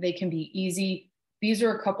fun. They can be easy. These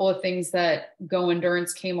are a couple of things that Go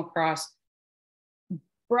Endurance came across.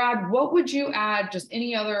 Brad, what would you add? Just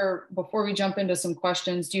any other, before we jump into some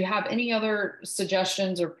questions, do you have any other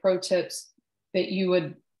suggestions or pro tips that you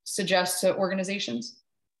would suggest to organizations?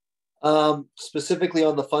 Specifically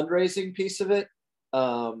on the fundraising piece of it,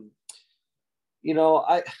 you know,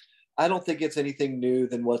 I don't think it's anything new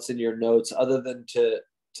than what's in your notes, other than to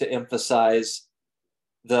emphasize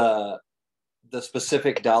the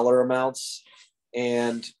specific dollar amounts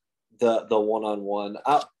and the one-on-one.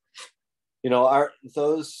 You know, our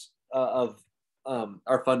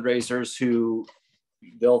fundraisers who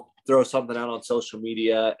they'll throw something out on social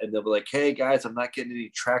media and they'll be like, "Hey guys, I'm not getting any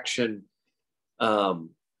traction. A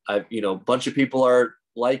bunch of people are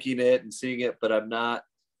liking it and seeing it, but I'm not."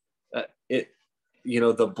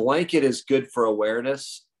 The blanket is good for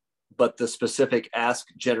awareness, but the specific ask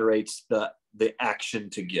generates the action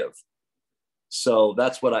to give. So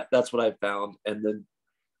that's what I found. And then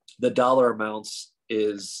the dollar amounts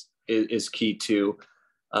is key too.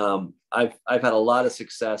 I've had a lot of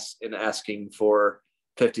success in asking for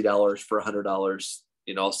 $50 for $100.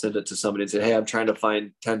 I'll send it to somebody and say, "Hey, I'm trying to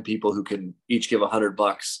find 10 people who can each give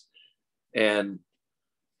 $100. And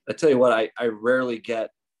I tell you what, I rarely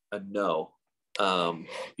get a no.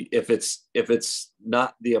 If it's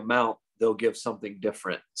not the amount, they'll give something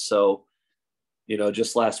different. So,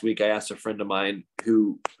 just last week I asked a friend of mine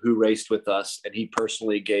who raced with us, and he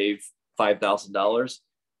personally gave $5,000.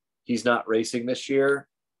 He's not racing this year.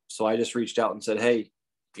 So I just reached out and said, "Hey,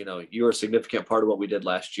 you were a significant part of what we did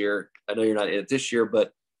last year. I know you're not in it this year,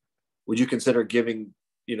 but would you consider giving,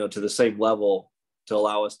 to the same level to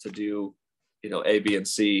allow us to do, A, B, and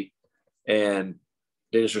C?" And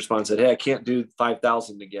they just responded and said, "Hey, I can't do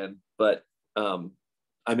 5,000 again, but I'm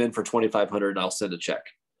in for 2,500 and I'll send a check."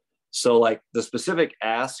 So like the specific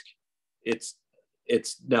ask, it's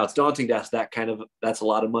daunting to ask that's a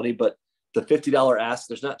lot of money, but the $50 ask,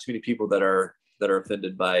 there's not too many people that are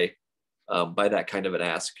offended by that kind of an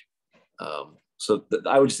ask. I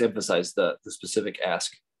would just emphasize the specific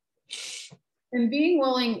ask. And being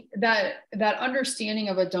willing, that understanding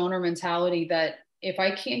of a donor mentality, that if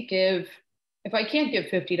I can't give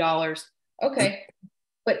 $50, okay,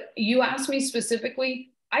 but you asked me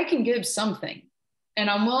specifically, I can give something. and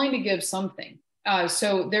I'm willing to give something.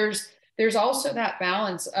 So there's also that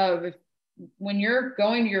balance of when you're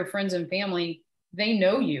going to your friends and family, they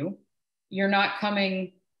know you. You're not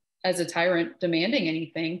coming as a tyrant demanding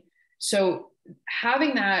anything. So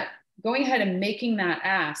having that, going ahead and making that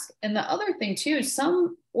ask. And the other thing too,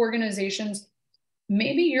 some organizations,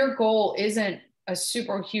 maybe your goal isn't a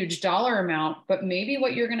super huge dollar amount, but maybe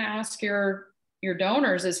what you're going to ask your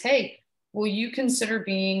donors is, hey, will you consider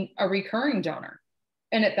being a recurring donor?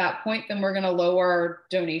 And at that point, then we're going to lower our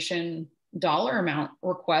donation dollar amount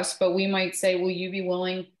request, but we might say, will you be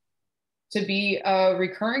willing to be a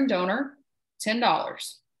recurring donor?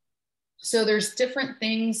 $10. So there's different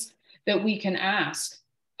things that we can ask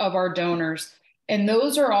of our donors. And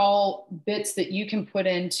those are all bits that you can put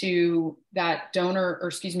into that donor, or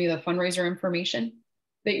excuse me, the fundraiser information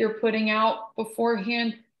that you're putting out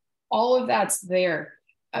beforehand. All of that's there.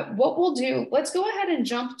 What we'll do, let's go ahead and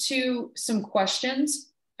jump to some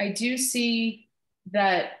questions. I do see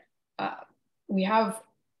that we have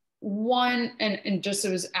one, and just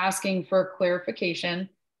was asking for clarification.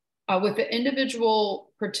 With the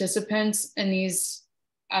individual participants in these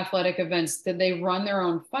athletic events, did they run their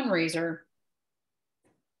own fundraiser?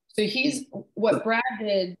 So what Brad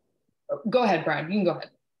did. Go ahead, Brad. You can go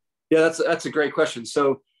ahead. Yeah, that's a great question.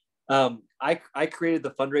 So I created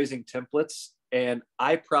the fundraising templates, and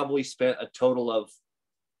I probably spent a total of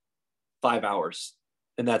 5 hours,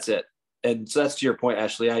 and that's it. And so that's to your point,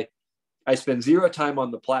 Ashley. I spend zero time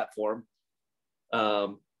on the platform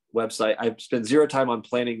website. I spent zero time on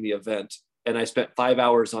planning the event, and I spent 5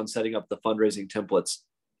 hours on setting up the fundraising templates.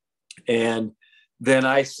 And then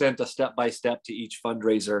I sent a step-by-step to each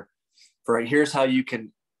fundraiser for here's how you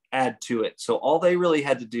can add to it. So all they really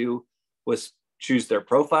had to do was choose their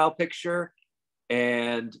profile picture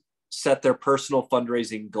and set their personal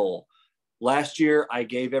fundraising goal. Last year, I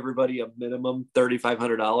gave everybody a minimum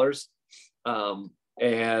 $3,500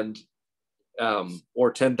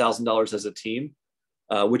 or $10,000 as a team,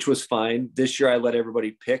 which was fine. This year, I let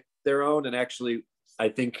everybody pick their own. And actually, I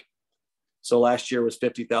think, so last year was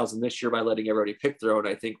 50,000. This year, by letting everybody pick their own,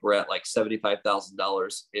 I think we're at like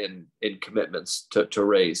 $75,000 in commitments to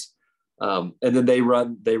raise. And then they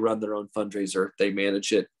run their own fundraiser. They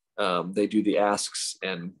manage it. They do the asks,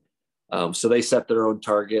 and so they set their own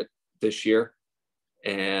target this year,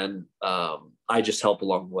 and I just help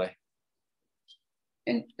along the way.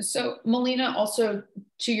 And so, Melina, also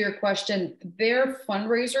to your question, their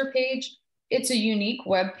fundraiser page, it's a unique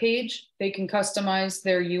web page. They can customize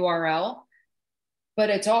their URL, but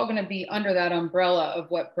it's all going to be under that umbrella of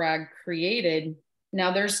what Brad created.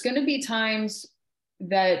 Now, there's going to be times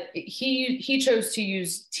that he chose to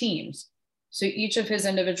use teams. So each of his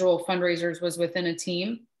individual fundraisers was within a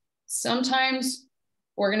team. Sometimes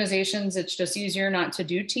organizations, it's just easier not to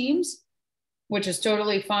do teams, which is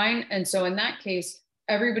totally fine. And so in that case,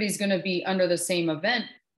 everybody's going to be under the same event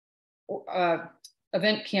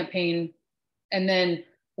campaign. And then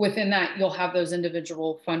within that, you'll have those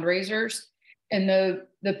individual fundraisers. And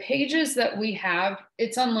the pages that we have,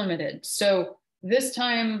 it's unlimited. So this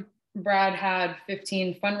time, Brad had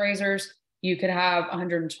 15 fundraisers. You could have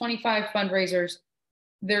 125 fundraisers.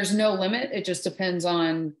 There's no limit. It just depends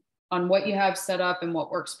on what you have set up and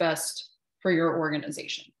what works best for your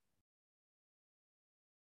organization.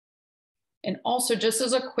 And also, just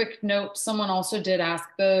as a quick note, someone also did ask,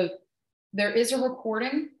 there is a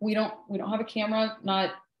recording. We don't have a camera,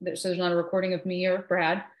 so there's not a recording of me or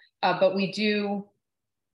Brad, but we do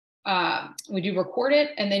record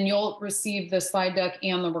it, and then you'll receive the slide deck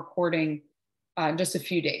and the recording just a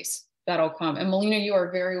few days. That'll come. And Melina, you are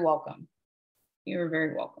very welcome. You're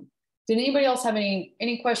very welcome. Did anybody else have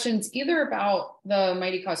any questions either about the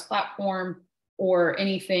Mighty Cause platform or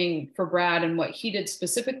anything for Brad and what he did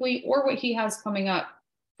specifically, or what he has coming up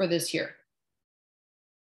for this year?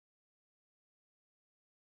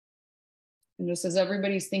 And just as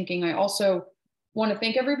everybody's thinking, I also want to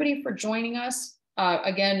thank everybody for joining us.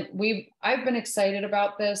 Again, I've been excited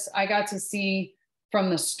about this. I got to see from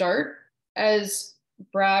the start as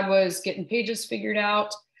Brad was getting pages figured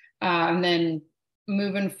out, and then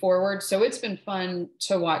moving forward. So it's been fun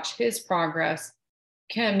to watch his progress.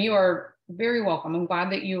 Kim, you are very welcome. I'm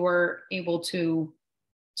glad that you were able to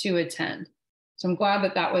attend. So I'm glad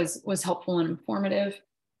that was helpful and informative.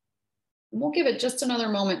 And we'll give it just another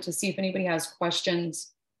moment to see if anybody has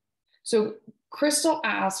questions. So Crystal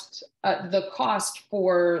asked the cost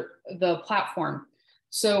for the platform.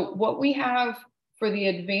 So what we have for the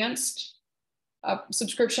advanced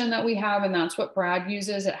subscription that we have, and that's what Brad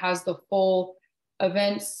uses, it has the full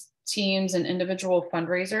events, teams, and individual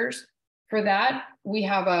fundraisers. For that, we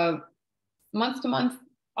have a month-to-month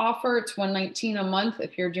offer. It's $119 a month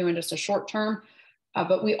if you're doing just a short term.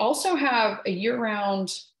 But we also have a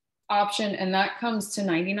year-round option, and that comes to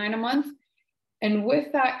 $99 a month. And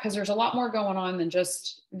with that, because there's a lot more going on than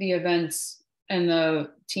just the events and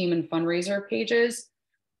the team and fundraiser pages,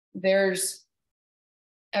 there's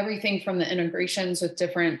everything from the integrations with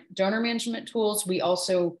different donor management tools. We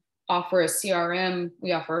also offer a CRM.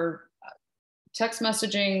 We offer text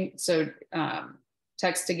messaging, so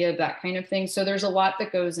text to give, that kind of thing. So there's a lot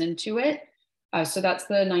that goes into it. So that's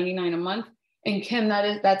the $99 a month. And Kim,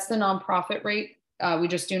 that's the nonprofit rate. We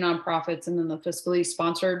just do nonprofits, and then the fiscally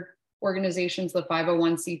sponsored organizations, the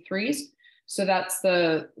 501c3s. So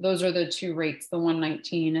those are the two rates, the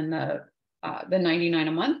 119 and the 99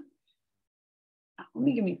 a month.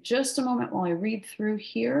 Give me just a moment while I read through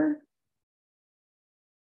here.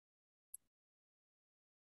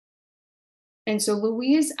 And so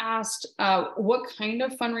Louise asked, what kind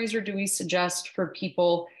of fundraiser do we suggest for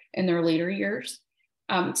people in their later years?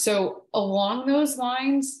 So along those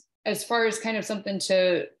lines, as far as kind of something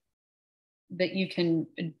that you can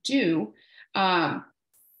do,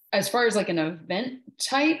 as far as like an event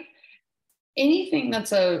type, anything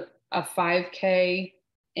that's a 5K,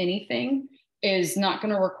 anything is not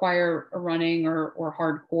going to require a running or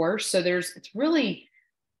hardcore. So it's really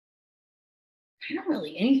kind of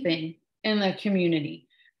really anything in the community.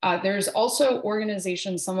 There's also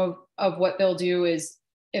organizations, some of what they'll do is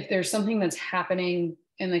if there's something that's happening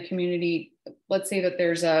in the community, let's say that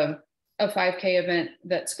there's a 5K event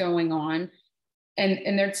that's going on,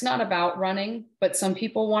 and it's not about running, but some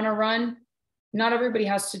people want to run. Not everybody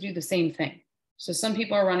has to do the same thing. So some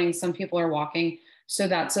people are running, some people are walking. So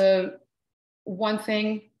that's one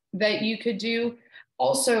thing that you could do.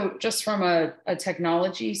 Also, just from a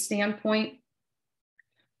technology standpoint,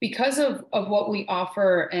 because of what we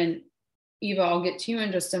offer, and Eva, I'll get to you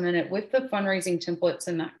in just a minute, with the fundraising templates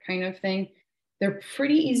and that kind of thing, they're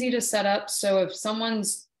pretty easy to set up. So if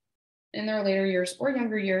someone's in their later years or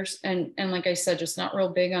younger years, and like I said, just not real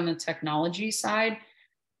big on the technology side,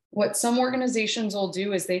 what some organizations will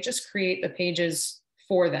do is they just create the pages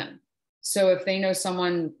for them. So if they know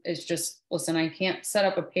someone is just, listen, I can't set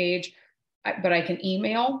up a page, but I can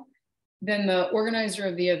email, then the organizer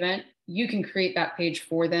of the event, you can create that page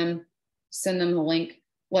for them, send them the link,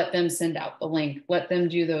 let them send out the link, let them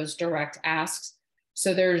do those direct asks.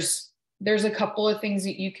 So there's a couple of things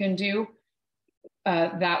that you can do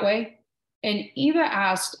that way. And Eva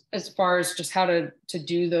asked as far as just how to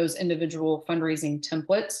do those individual fundraising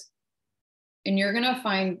templates. And you're going to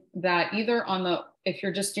find that either if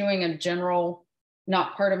you're just doing a general,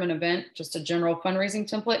 not part of an event, just a general fundraising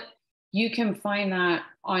template, you can find that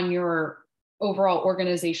on your overall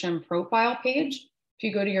organization profile page. If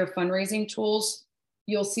you go to your fundraising tools,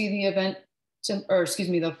 you'll see the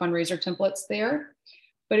the fundraiser templates there.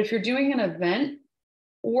 But if you're doing an event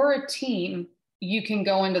or a team, you can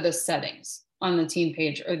go into the settings on the team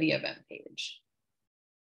page or the event page.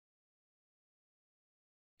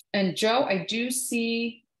 And Joe, I do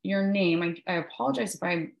see your name. I apologize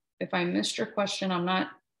if I missed your question. I'm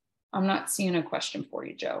not seeing a question for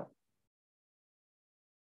you, Joe.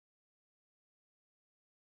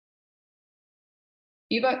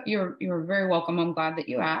 Eva, you're very welcome. I'm glad that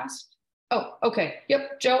you asked. Oh, okay.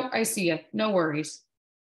 Yep, Joe, I see you. No worries.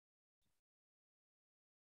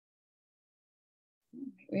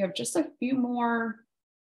 We have just a few more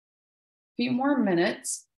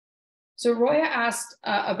minutes. So Roya asked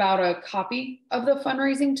about a copy of the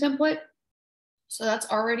fundraising template. So that's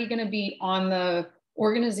already going to be on the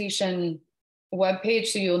organization webpage.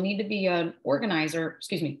 So you'll need to be an organizer,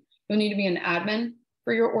 you'll need to be an admin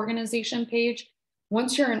for your organization page.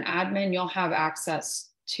 Once you're an admin, you'll have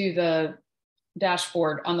access to the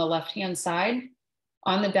dashboard on the left-hand side.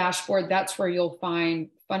 On the dashboard, that's where you'll find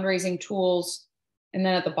fundraising tools. And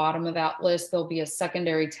then at the bottom of that list, there'll be a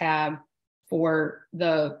secondary tab for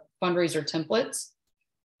the fundraiser templates.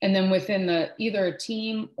 And then within either a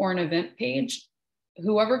team or an event page,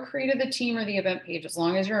 whoever created the team or the event page, as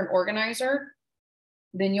long as you're an organizer,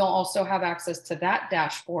 then you'll also have access to that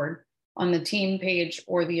dashboard on the team page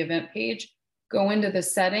or the event page. Go into the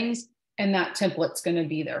settings, and that template's going to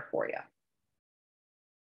be there for you.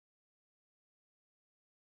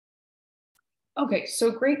 Okay,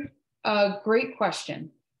 so great question.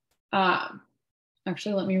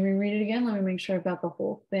 Actually, let me reread it again. Let me make sure I've got the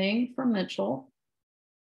whole thing from Mitchell.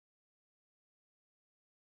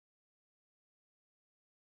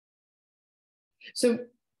 So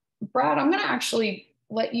Brad, I'm going to actually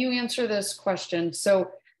let you answer this question.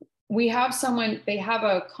 So we have they have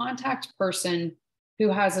a contact person who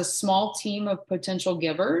has a small team of potential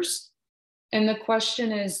givers. And the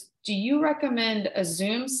question is, do you recommend a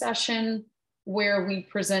Zoom session where we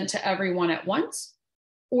present to everyone at once?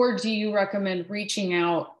 Or do you recommend reaching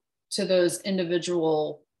out to those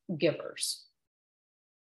individual givers?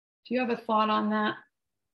 Do you have a thought on that?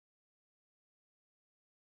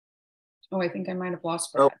 Oh, I think I might have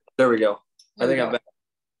lost Brad. Oh, there we go. There I think we I'm go. back.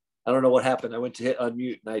 I don't know what happened. I went to hit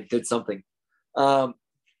unmute and I did something.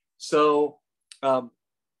 So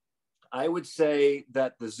I would say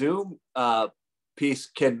that the Zoom piece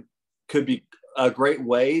could be a great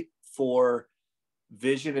way for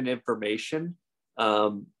vision and information,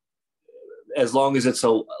 as long as it's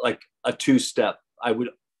a two-step. I would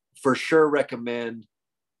for sure recommend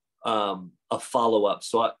a follow-up.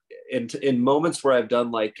 So in moments where I've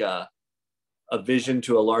done like a vision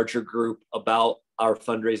to a larger group about our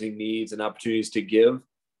fundraising needs and opportunities to give,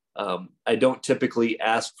 I don't typically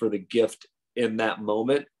ask for the gift in that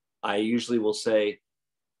moment. I usually will say,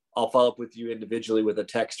 I'll follow up with you individually with a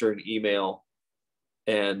text or an email,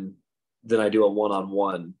 and then I do a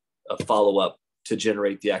one-on-one, a follow-up to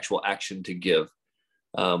generate the actual action to give.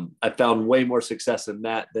 I found way more success in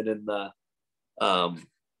that than in the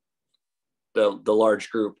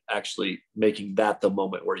large group actually making that the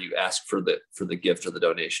moment where you ask for the gift or the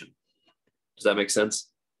donation. Does that make sense?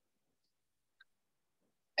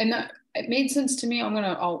 And that it made sense to me.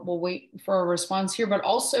 We'll wait for a response here, but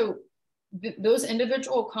also those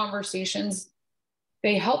individual conversations,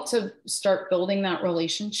 they help to start building that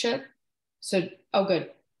relationship. So, oh,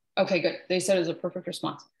 good. Okay, good. They said it was a perfect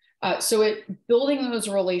response. So building those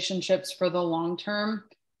relationships for the long term,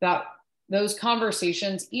 that those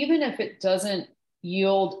conversations, even if it doesn't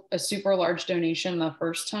yield a super large donation the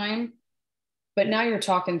first time, but now you're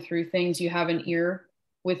talking through things, you have an ear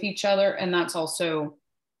with each other. And that's also,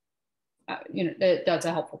 that's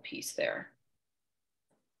a helpful piece there.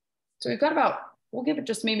 So we'll give it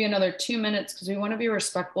just maybe another 2 minutes because we want to be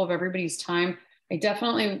respectful of everybody's time.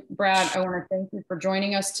 Brad, I want to thank you for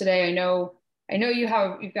joining us today. I know you've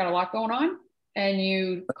got a lot going on, and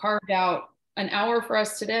you carved out an hour for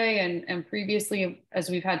us today and previously as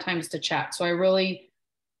we've had times to chat. So I really,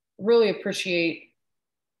 really appreciate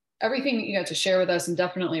everything that you got to share with us and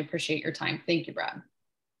definitely appreciate your time. Thank you, Brad.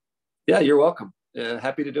 Yeah, you're welcome.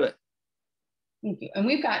 Happy to do it. Thank you. And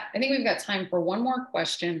I think we've got time for one more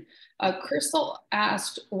question. Crystal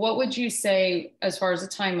asked, what would you say as far as a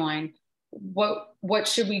timeline? What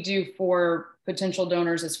should we do for potential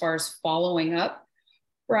donors as far as following up?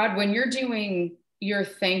 Brad, when you're doing your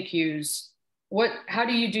thank yous, how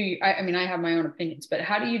do you do, I mean, I have my own opinions, but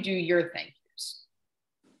how do you do your thank yous?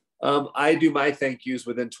 I do my thank yous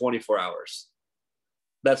within 24 hours.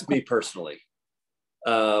 That's me personally.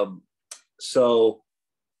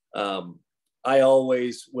 I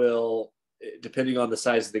always will, depending on the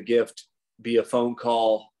size of the gift, be a phone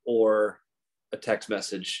call or a text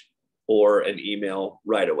message or an email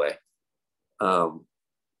right away.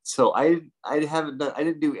 So I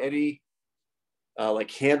didn't do any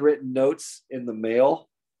like handwritten notes in the mail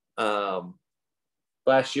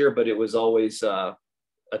last year, but it was always a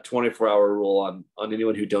 24-hour rule on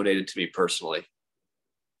anyone who donated to me personally.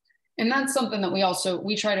 And that's something that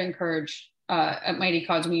we try to encourage at Mighty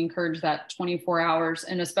Cause. We encourage that 24 hours,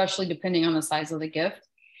 and especially depending on the size of the gift.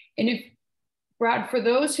 And if, Brad, for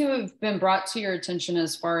those who have been brought to your attention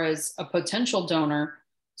as far as a potential donor,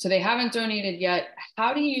 so they haven't donated yet,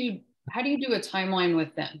 how do you do a timeline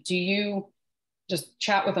with them? Do you just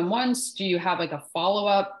chat with them once? Do you have like a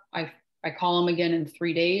follow-up? I call them again in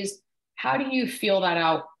 3 days. How do you feel that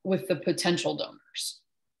out with the potential donors?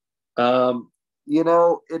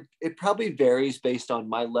 It probably varies based on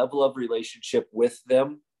my level of relationship with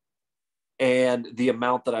them and the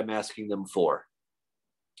amount that I'm asking them for.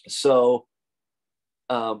 So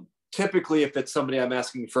typically, if it's somebody I'm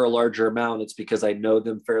asking for a larger amount, it's because I know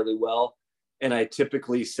them fairly well. And I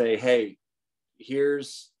typically say, hey,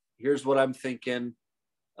 here's what I'm thinking.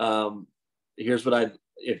 Here's what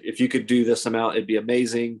if you could do this amount, it'd be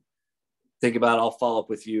amazing. Think about it. I'll follow up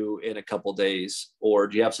with you in a couple days, or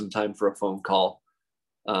do you have some time for a phone call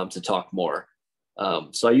to talk more?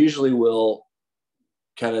 So I usually will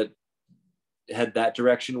kind of head that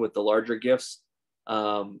direction with the larger gifts.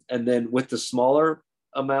 And then with the smaller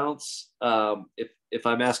amounts, if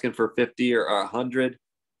I'm asking for 50 or 100,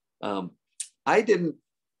 I didn't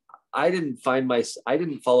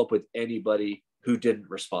follow up with anybody who didn't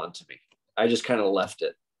respond to me. I just kind of left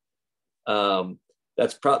it.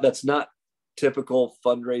 That's not typical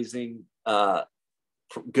fundraising,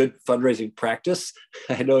 good fundraising practice.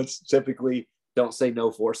 I know it's typically don't say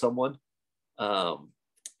no for someone.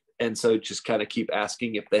 And so just kind of keep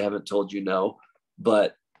asking if they haven't told you no.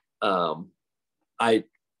 But I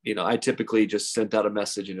I typically just sent out a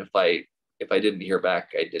message, and if I didn't hear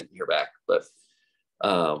back, I didn't hear back. But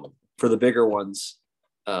for the bigger ones,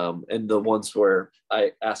 and the ones where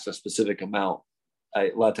I asked a specific amount, I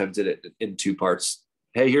a lot of times did it in two parts.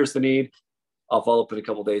 Hey, here's the need. I'll follow up in a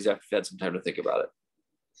couple of days after you've had some time to think about it.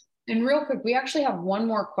 And real quick, we actually have one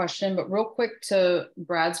more question, but real quick to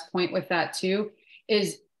Brad's point with that too,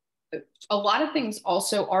 is a lot of things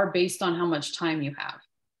also are based on how much time you have.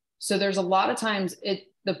 So there's a lot of times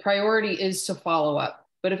the priority is to follow up.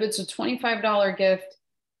 But if it's a $25 gift,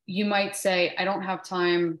 you might say, I don't have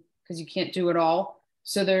time because you can't do it all.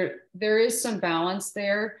 So there is some balance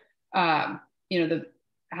there.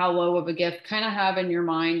 How low of a gift, kind of have in your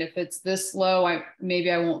mind, if it's this low, maybe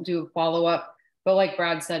I won't do a follow-up. But like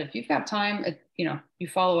Brad said, if you've got time, you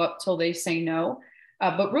follow up till they say no.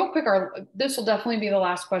 But real quick, this will definitely be the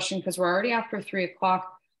last question because we're already after 3:00.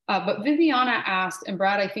 But Viviana asked, and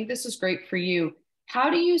Brad, I think this is great for you. How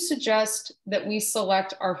do you suggest that we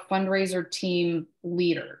select our fundraiser team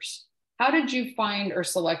leaders? How did you find or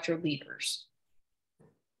select your leaders?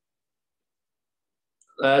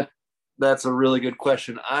 That's a really good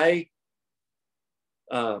question. I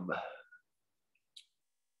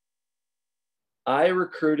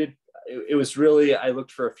recruited, it was really, I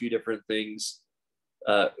looked for a few different things.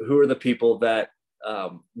 Who are the people that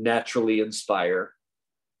naturally inspire?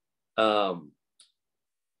 And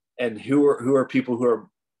who are people who are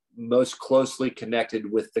most closely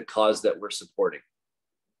connected with the cause that we're supporting?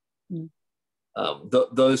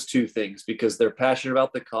 Those two things, because they're passionate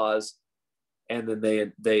about the cause, and then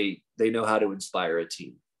they know how to inspire a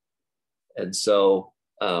team. And so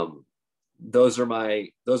those are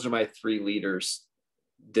my three leaders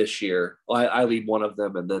this year. Well, I lead one of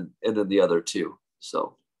them, and then the other two.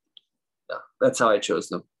 So yeah, that's how I chose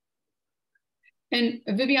them. And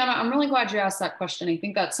Viviana, I'm really glad you asked that question. I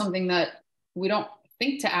think that's something that we don't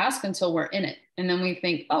think to ask until we're in it. And then we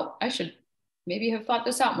think, oh, I should maybe have thought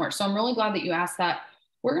this out more. So I'm really glad that you asked that.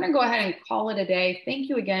 We're going to go ahead and call it a day. Thank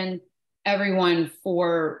you again, everyone,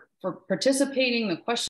 for participating. The question